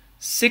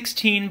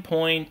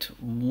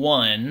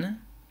 16.1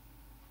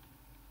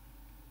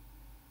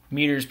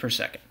 meters per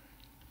second.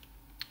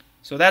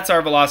 So that's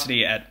our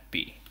velocity at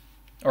B,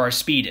 or our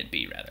speed at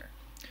B, rather.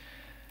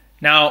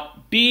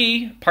 Now,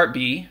 part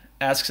B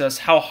asks us,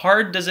 how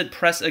hard does it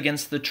press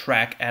against the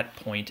track at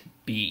point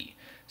B?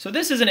 So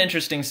this is an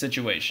interesting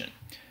situation.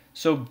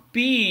 So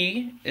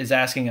B is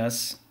asking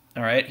us,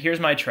 all right, here's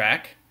my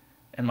track,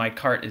 and my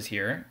cart is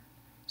here.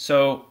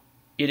 So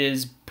it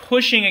is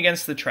pushing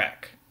against the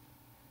track.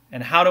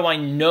 And how do I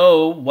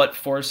know what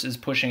force is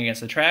pushing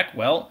against the track?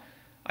 Well,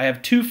 I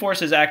have two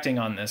forces acting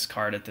on this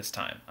cart at this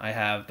time. I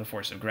have the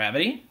force of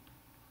gravity,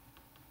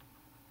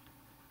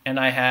 and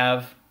I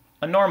have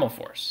a normal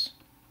force.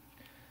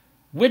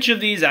 Which of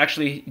these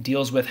actually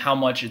deals with how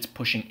much it's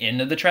pushing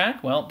into the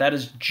track? Well, that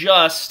is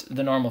just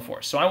the normal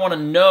force. So I want to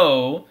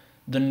know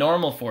the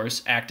normal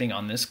force acting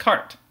on this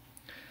cart.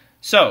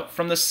 So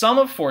from the sum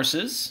of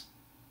forces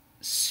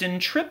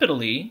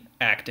centripetally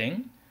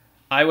acting,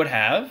 I would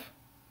have,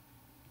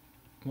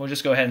 we'll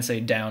just go ahead and say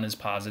down is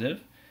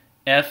positive,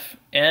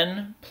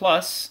 Fn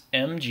plus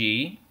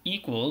mg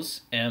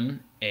equals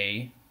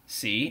mac,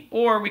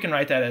 or we can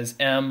write that as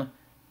mvb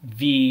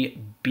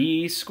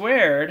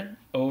squared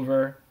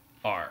over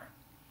r.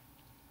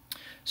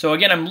 So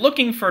again, I'm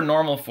looking for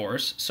normal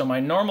force, so my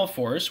normal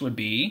force would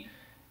be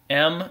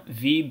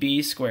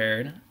mvb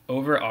squared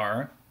over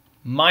r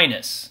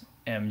minus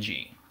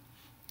mg.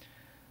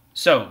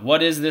 So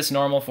what is this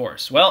normal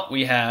force? Well,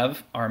 we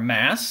have our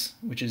mass,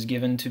 which is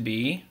given to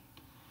be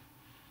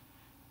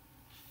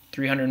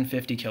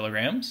 350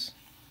 kilograms.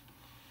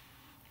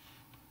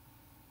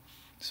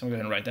 So we'll go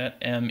ahead and write that.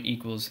 M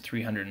equals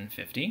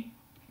 350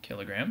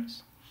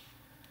 kilograms.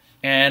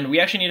 And we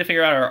actually need to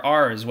figure out our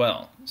R as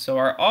well. So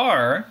our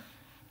R,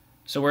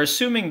 so we're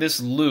assuming this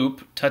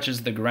loop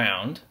touches the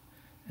ground.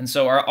 And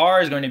so our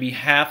R is going to be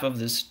half of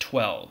this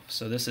 12.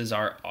 So this is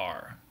our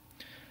R.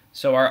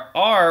 So our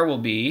R will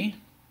be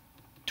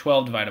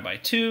 12 divided by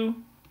 2,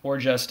 or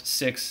just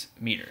 6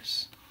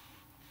 meters.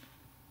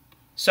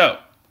 So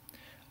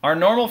our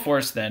normal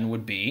force then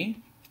would be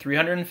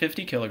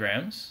 350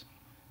 kilograms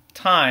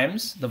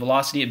times the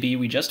velocity at B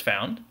we just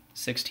found,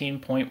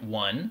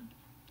 16.1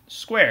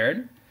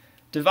 squared,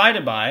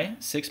 divided by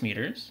 6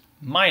 meters,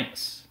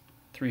 minus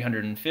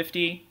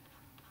 350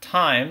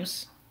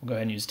 times, we'll go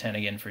ahead and use 10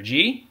 again for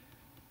G,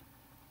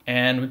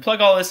 and we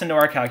plug all this into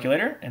our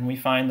calculator, and we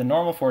find the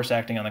normal force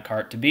acting on the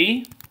cart to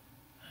be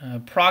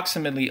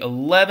approximately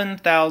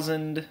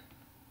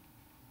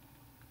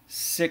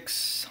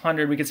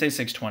 11,600, we could say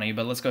 620,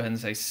 but let's go ahead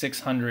and say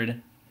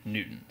 600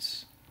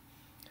 newtons.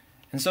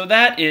 And so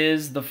that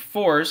is the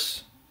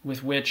force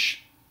with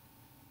which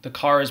the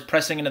car is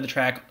pressing into the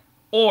track,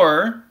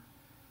 or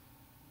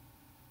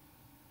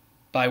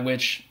by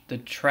which the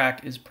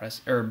track is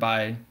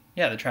the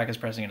track is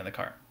pressing into the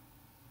car.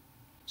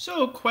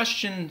 So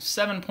question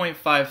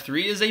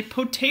 7.53 is a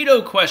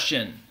potato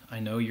question. I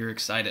know you're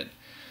excited.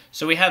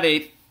 So we have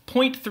a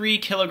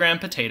 0.3 kilogram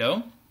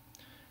potato,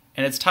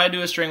 and it's tied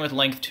to a string with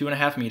length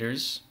 2.5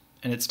 meters,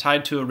 and it's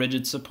tied to a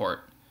rigid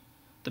support.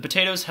 The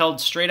potato is held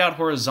straight out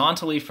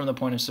horizontally from the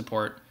point of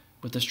support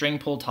with the string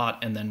pulled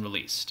taut and then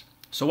released.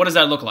 So what does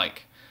that look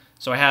like?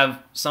 So I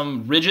have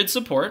some rigid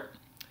support,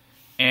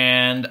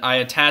 and I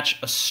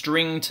attach a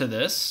string to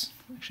this.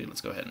 Actually,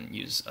 let's go ahead and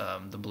use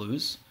the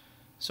blues.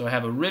 So I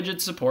have a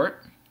rigid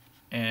support,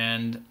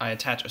 and I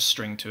attach a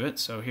string to it.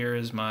 So here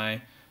is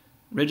my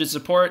rigid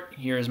support,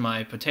 here is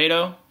my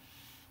potato,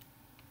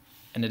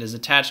 and it is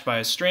attached by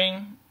a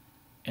string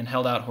and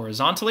held out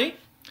horizontally.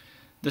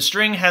 The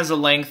string has a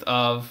length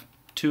of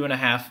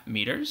 2.5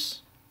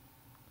 meters.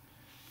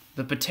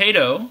 The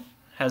potato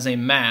has a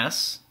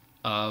mass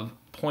of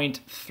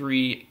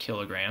 0.3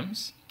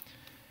 kilograms,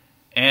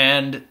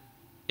 and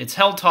it's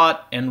held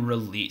taut and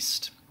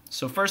released.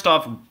 So first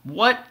off,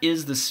 what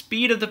is the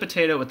speed of the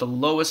potato at the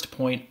lowest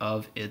point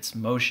of its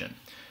motion?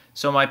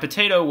 So my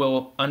potato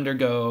will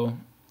undergo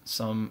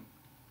some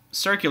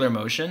circular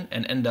motion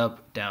and end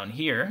up down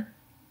here,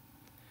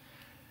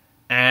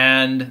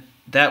 and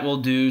that will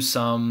do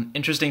some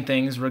interesting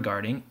things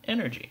regarding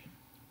energy.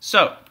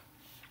 So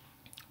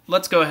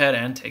let's go ahead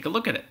and take a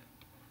look at it.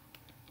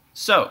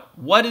 So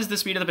what is the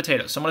speed of the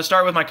potato? So I'm going to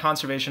start with my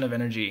conservation of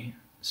energy.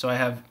 So I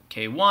have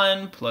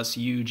K1 plus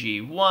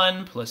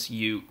UG1 plus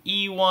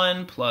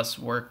UE1 plus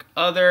work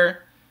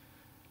other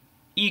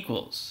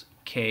equals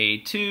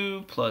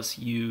K2 plus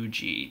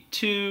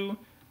UG2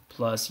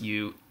 plus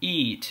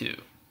UE2.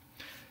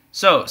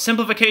 So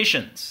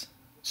simplifications.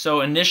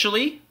 So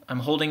initially, I'm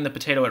holding the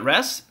potato at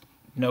rest,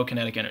 no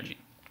kinetic energy.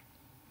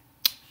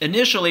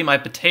 Initially, my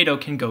potato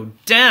can go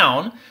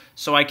down,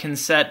 so I can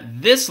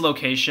set this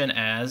location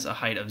as a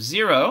height of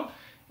 0,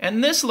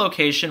 and this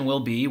location will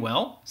be,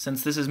 well,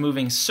 since this is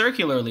moving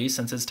circularly,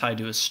 since it's tied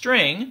to a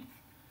string,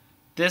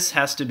 this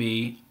has to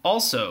be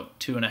also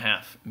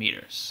 2.5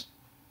 meters.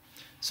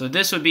 So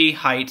this would be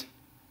height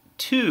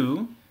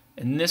 2,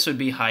 and this would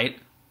be height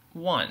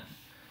 1.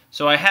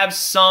 So I have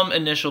some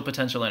initial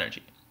potential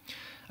energy.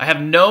 I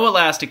have no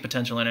elastic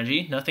potential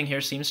energy, nothing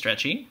here seems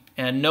stretchy,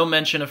 and no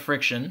mention of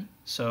friction,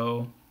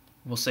 so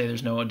we'll say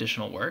there's no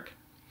additional work.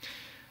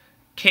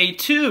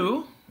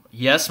 K2,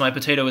 yes, my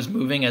potato is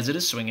moving as it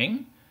is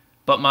swinging,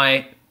 but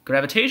my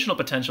gravitational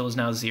potential is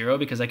now 0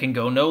 because I can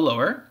go no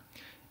lower,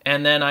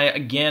 and then I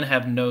again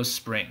have no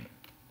spring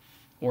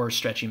or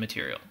stretchy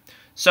material.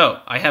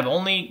 So I have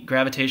only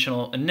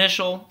gravitational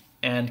initial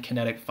and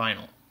kinetic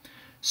final.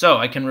 So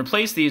I can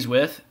replace these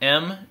with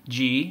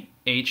mgh1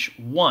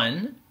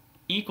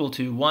 equal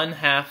to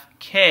 1/2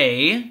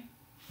 k,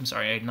 I'm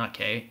sorry, not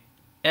k,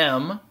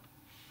 m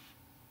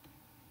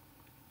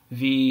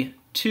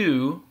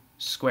v2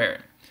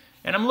 squared.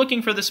 And I'm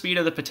looking for the speed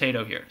of the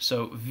potato here.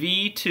 So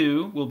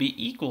v2 will be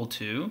equal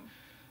to,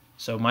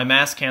 so my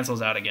mass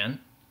cancels out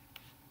again.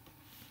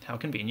 How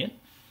convenient.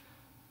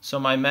 So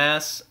my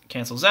mass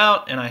cancels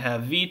out, and I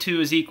have v2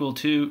 is equal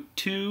to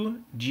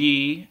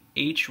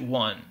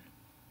 2gh1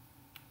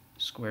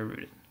 square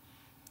rooted.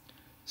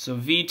 So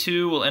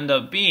v2 will end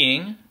up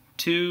being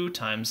 2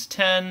 times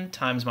 10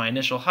 times my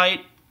initial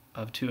height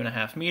of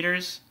 2.5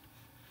 meters.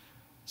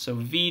 So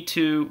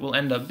v2 will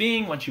end up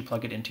being, once you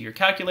plug it into your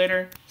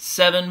calculator,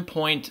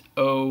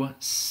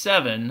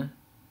 7.07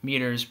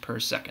 meters per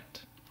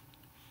second.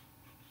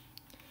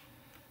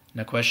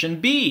 Now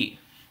question B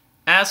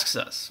asks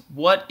us,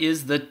 what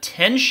is the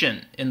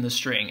tension in the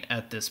string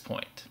at this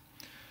point?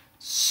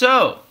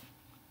 So,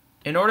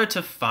 in order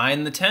to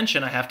find the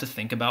tension, I have to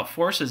think about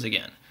forces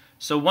again.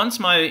 So once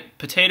my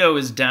potato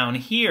is down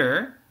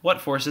here,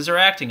 what forces are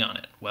acting on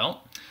it?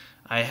 Well,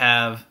 I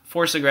have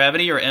force of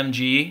gravity, or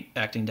mg,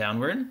 acting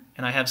downward,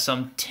 and I have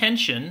some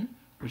tension,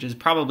 which is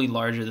probably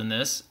larger than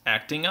this,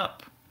 acting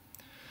up.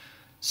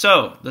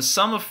 So the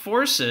sum of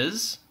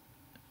forces,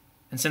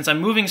 and since I'm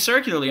moving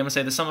circularly, I'm going to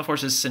say the sum of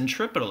forces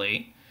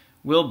centripetally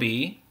will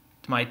be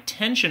my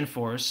tension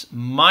force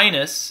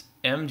minus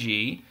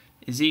mg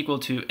is equal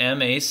to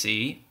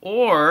mac,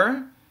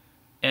 or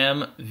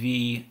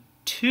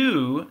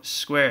mv2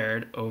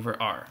 squared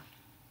over r.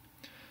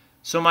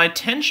 So my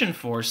tension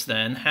force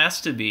then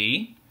has to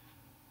be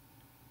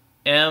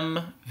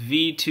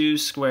mv2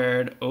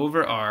 squared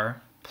over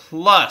r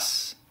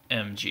plus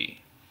mg.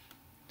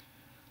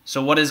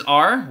 So what is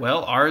r?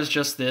 Well, r is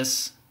just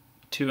this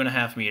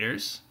 2.5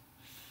 meters.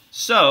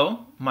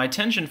 So my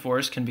tension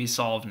force can be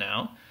solved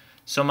now.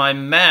 So my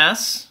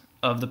mass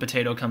of the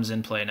potato comes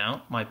in play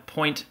now, my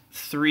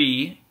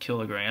 0.3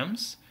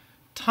 kilograms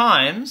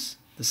times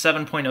the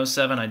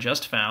 7.07 I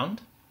just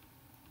found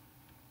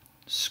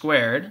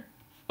squared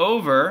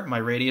over my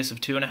radius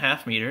of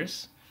 2.5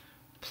 meters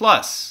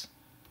plus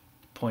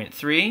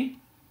 0.3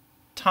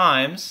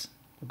 times,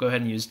 we'll go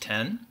ahead and use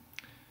 10.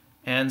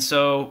 And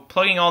so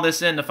plugging all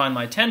this in to find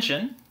my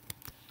tension,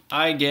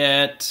 I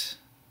get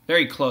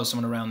very close, I'm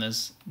going to round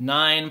this,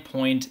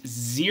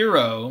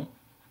 9.0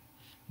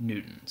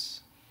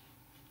 newtons.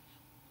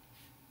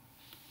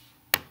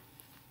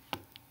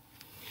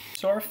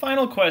 So our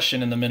final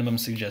question in the minimum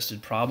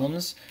suggested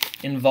problems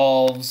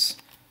involves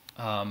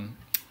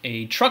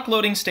a truck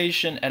loading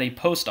station at a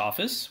post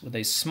office with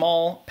a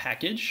small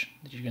package,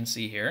 that you can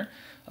see here,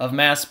 of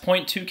mass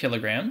 0.2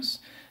 kilograms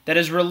that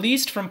is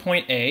released from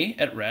point A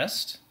at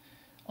rest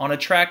on a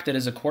track that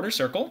is a quarter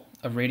circle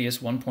of radius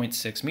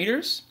 1.6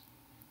 meters.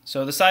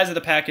 So the size of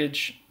the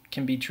package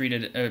can be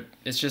treated,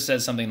 it just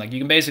says something like you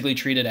can basically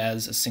treat it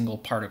as a single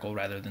particle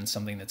rather than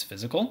something that's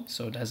physical,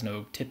 so it has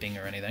no tipping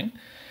or anything.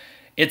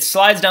 It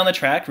slides down the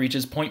track,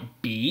 reaches point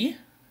B,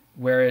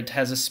 where it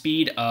has a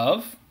speed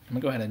of, I'm going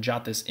to go ahead and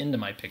jot this into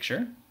my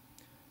picture.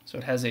 So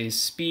it has a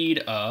speed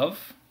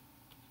of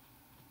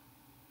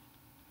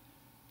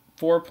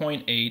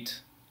 4.8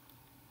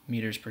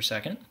 meters per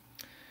second.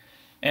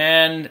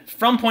 And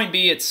from point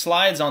B, it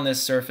slides on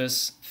this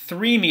surface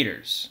 3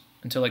 meters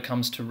until it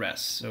comes to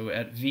rest. So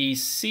at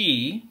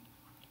VC,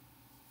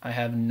 I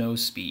have no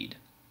speed.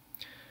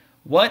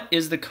 What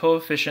is the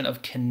coefficient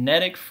of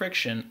kinetic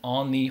friction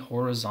on the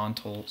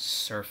horizontal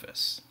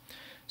surface?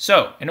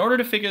 So, in order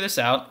to figure this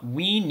out,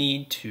 we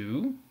need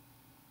to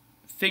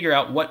figure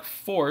out what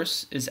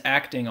force is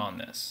acting on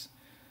this.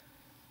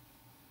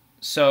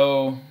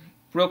 So,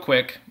 real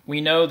quick, we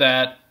know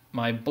that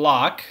my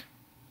block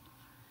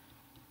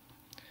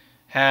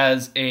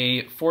has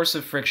a force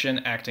of friction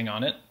acting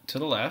on it to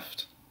the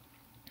left,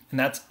 and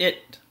that's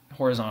it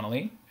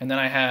horizontally. And then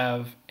I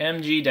have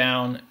mg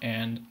down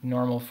and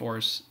normal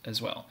force as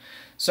well.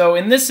 So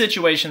in this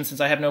situation, since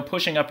I have no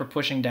pushing up or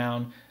pushing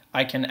down,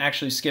 I can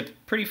actually skip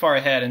pretty far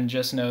ahead and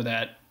just know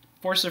that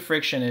force of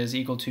friction is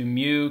equal to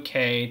mu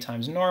k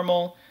times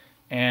normal.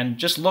 And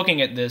just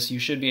looking at this, you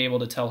should be able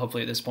to tell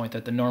hopefully at this point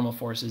that the normal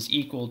force is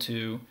equal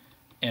to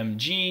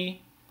mg.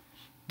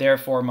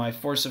 Therefore, my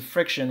force of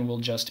friction will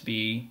just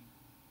be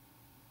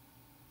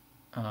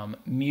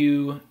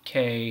mu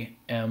k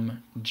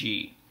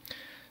mg.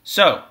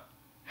 So,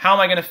 how am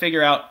I going to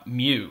figure out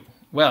mu?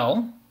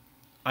 Well,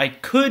 I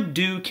could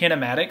do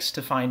kinematics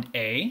to find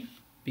A,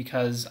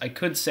 because I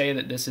could say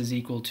that this is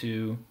equal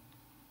to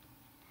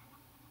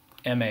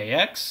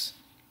max.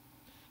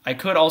 I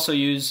could also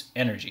use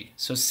energy.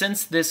 So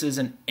since this is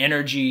an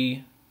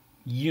energy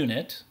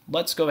unit,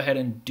 let's go ahead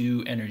and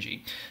do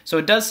energy. So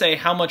it does say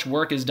how much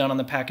work is done on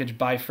the package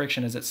by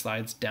friction as it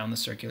slides down the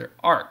circular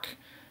arc.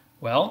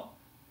 Well,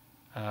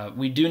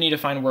 we do need to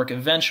find work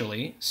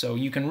eventually, so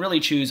you can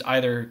really choose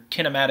either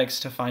kinematics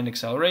to find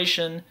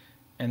acceleration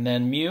and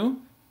then mu,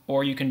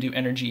 or you can do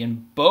energy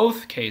in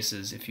both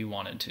cases if you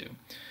wanted to.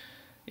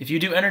 If you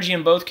do energy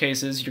in both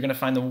cases, you're going to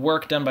find the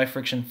work done by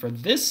friction for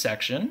this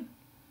section,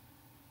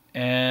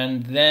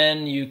 and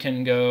then you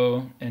can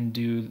go and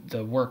do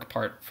the work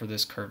part for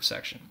this curved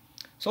section.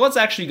 So let's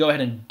actually go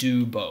ahead and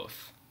do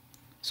both.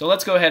 So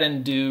let's go ahead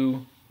and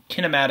do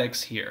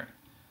kinematics here,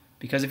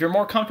 because if you're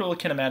more comfortable with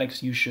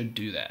kinematics, you should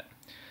do that.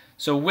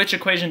 So which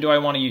equation do I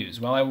want to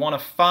use? Well, I want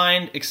to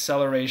find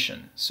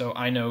acceleration. So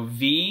I know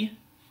v,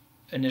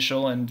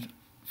 initial and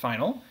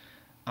final.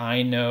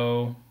 I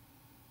know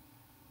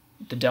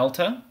the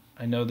delta.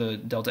 I know the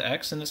delta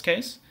x in this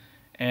case.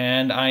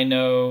 And I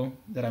know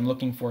that I'm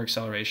looking for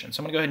acceleration.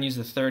 So I'm going to go ahead and use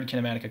the third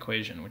kinematic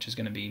equation, which is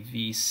going to be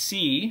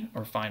vc,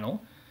 or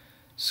final,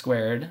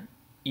 squared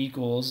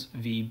equals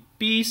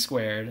vb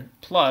squared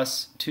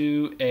plus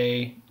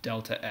 2a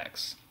delta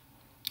x.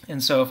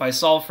 And so if I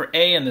solve for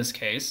a in this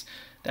case,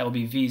 that will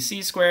be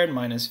vc squared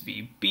minus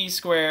vb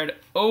squared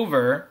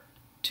over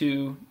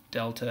 2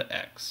 delta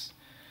x.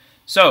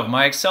 So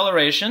my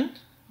acceleration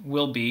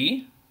will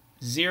be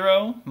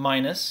 0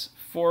 minus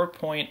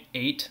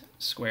 4.8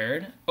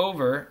 squared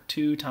over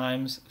 2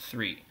 times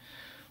 3,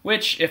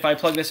 which if I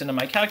plug this into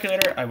my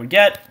calculator, I would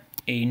get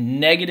a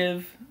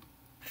negative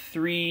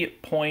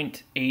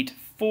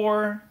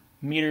 3.84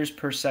 meters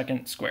per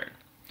second squared.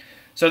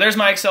 So there's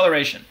my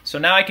acceleration. So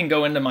now I can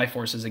go into my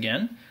forces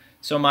again.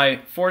 So my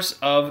force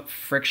of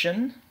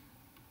friction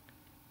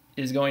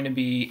is going to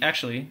be,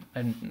 actually,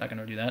 I'm not going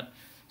to do that.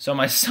 So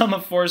my sum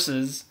of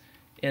forces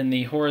in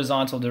the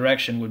horizontal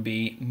direction would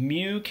be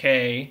mu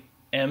k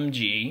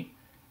mg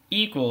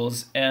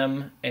equals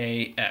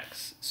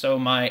max. So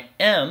my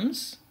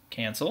m's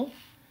cancel,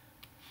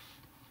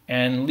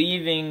 and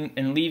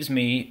leaves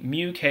me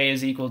mu k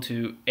is equal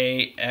to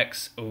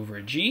ax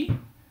over g,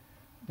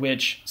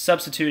 which,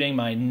 substituting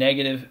my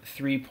negative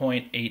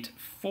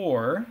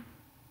 3.84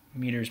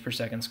 meters per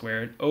second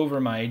squared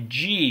over my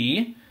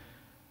g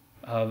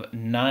of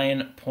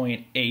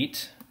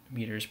 9.8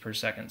 meters per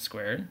second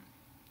squared,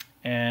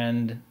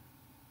 and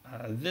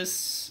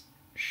this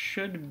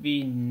should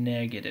be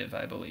negative,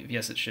 I believe.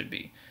 Yes, it should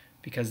be,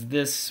 because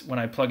this, when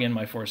I plug in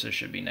my forces,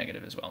 should be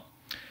negative as well.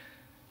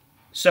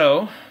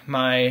 So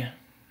it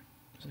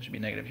should be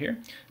negative here.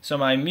 So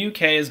my mu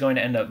k is going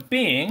to end up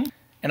being,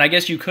 and I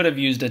guess you could have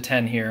used a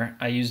 10 here.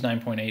 I used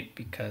 9.8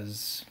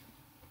 because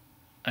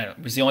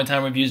it's the only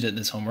time we've used it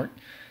this homework.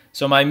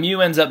 So my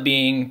mu ends up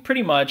being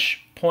pretty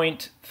much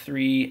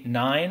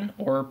 0.39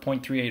 or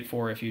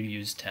 0.384 if you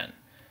use 10.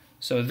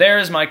 So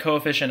there's my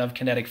coefficient of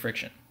kinetic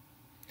friction.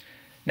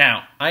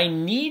 Now, I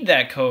need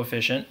that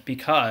coefficient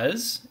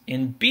because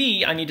in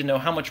B, I need to know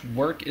how much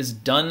work is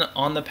done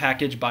on the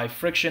package by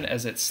friction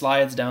as it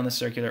slides down the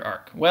circular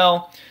arc.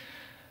 Well,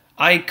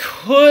 I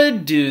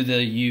could do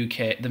the mu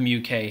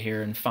k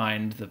here and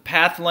find the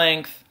path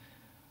length,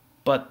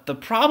 but the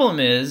problem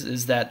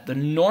is that the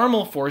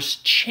normal force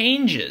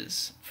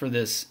changes for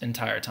this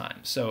entire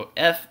time. So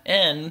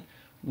Fn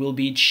will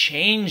be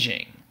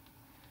changing.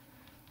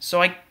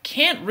 So I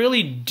can't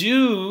really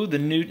do the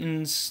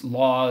Newton's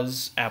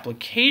laws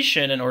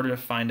application in order to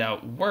find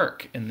out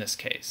work in this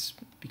case,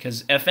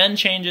 because Fn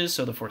changes,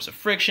 so the force of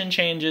friction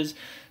changes,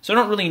 so I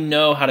don't really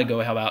know how to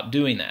go about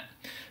doing that.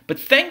 But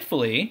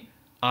thankfully,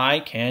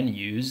 I can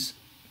use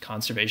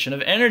conservation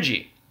of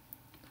energy.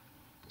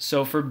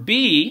 So for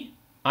B,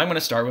 I'm going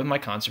to start with my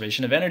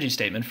conservation of energy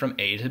statement from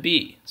A to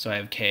B. So I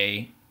have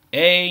Ka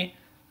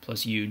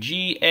plus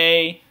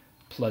Uga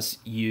plus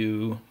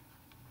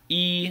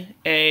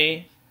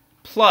Uea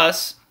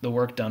plus the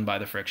work done by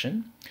the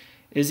friction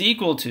is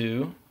equal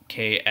to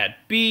K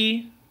at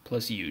B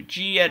plus Ug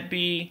at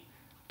B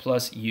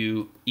plus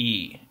Ue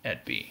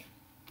at B.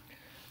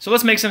 So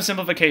let's make some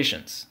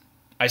simplifications.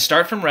 I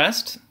start from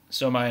rest,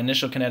 so my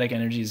initial kinetic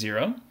energy is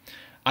 0.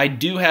 I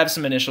do have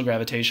some initial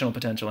gravitational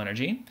potential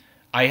energy.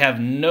 I have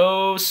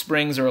no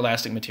springs or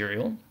elastic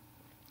material.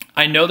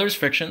 I know there's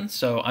friction,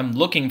 so I'm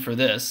looking for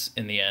this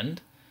in the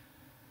end.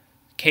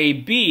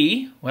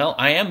 Kb, well,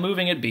 I am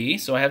moving at B,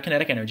 so I have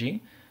kinetic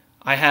energy.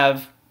 I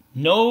have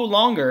no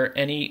longer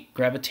any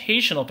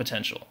gravitational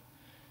potential.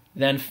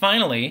 Then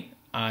finally,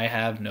 I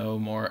have no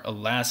more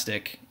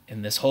elastic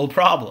in this whole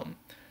problem.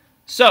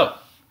 So,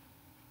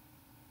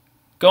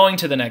 going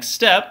to the next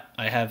step,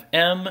 I have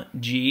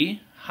mg,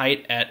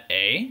 height at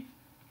A,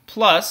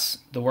 plus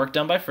the work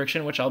done by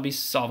friction, which I'll be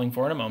solving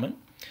for in a moment,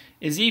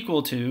 is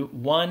equal to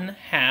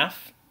 1/2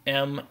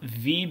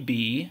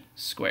 mvb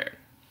squared.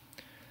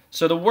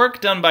 So the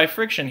work done by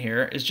friction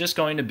here is just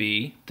going to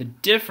be the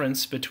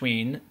difference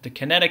between the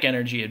kinetic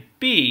energy at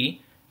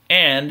B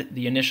and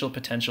the initial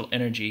potential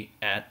energy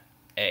at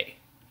A.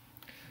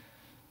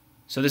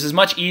 So this is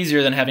much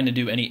easier than having to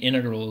do any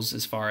integrals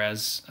as far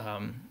as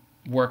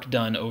work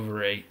done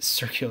over a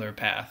circular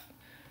path.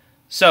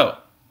 So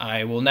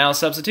I will now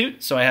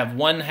substitute. So I have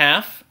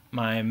 1/2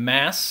 my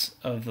mass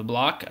of the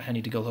block. I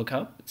need to go look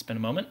up. It's been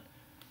a moment.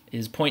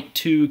 Is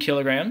 0.2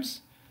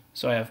 kilograms.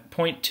 So I have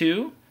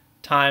 0.2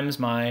 times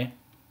my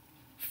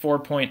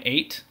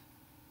 4.8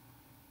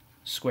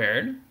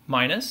 squared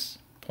minus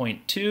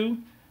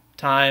 0.2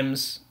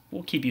 times,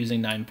 we'll keep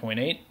using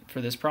 9.8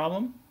 for this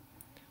problem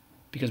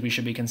because we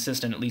should be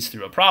consistent at least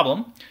through a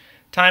problem,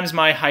 times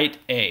my height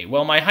A.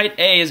 Well, my height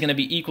A is going to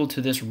be equal to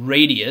this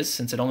radius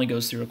since it only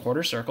goes through a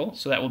quarter circle,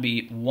 so that will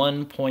be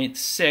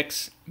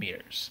 1.6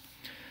 meters.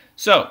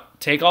 So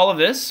take all of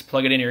this,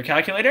 plug it into your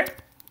calculator,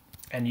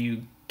 and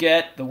you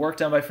get the work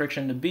done by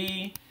friction to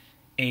be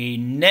a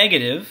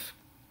negative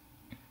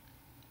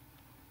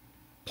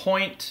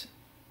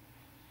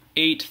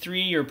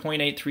 0.83 or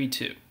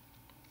 0.832.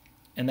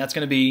 And that's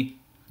going to be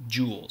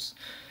joules.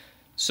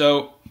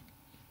 So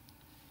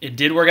it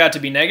did work out to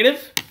be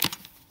negative,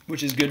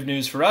 which is good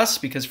news for us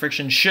because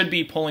friction should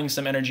be pulling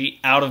some energy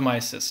out of my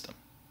system.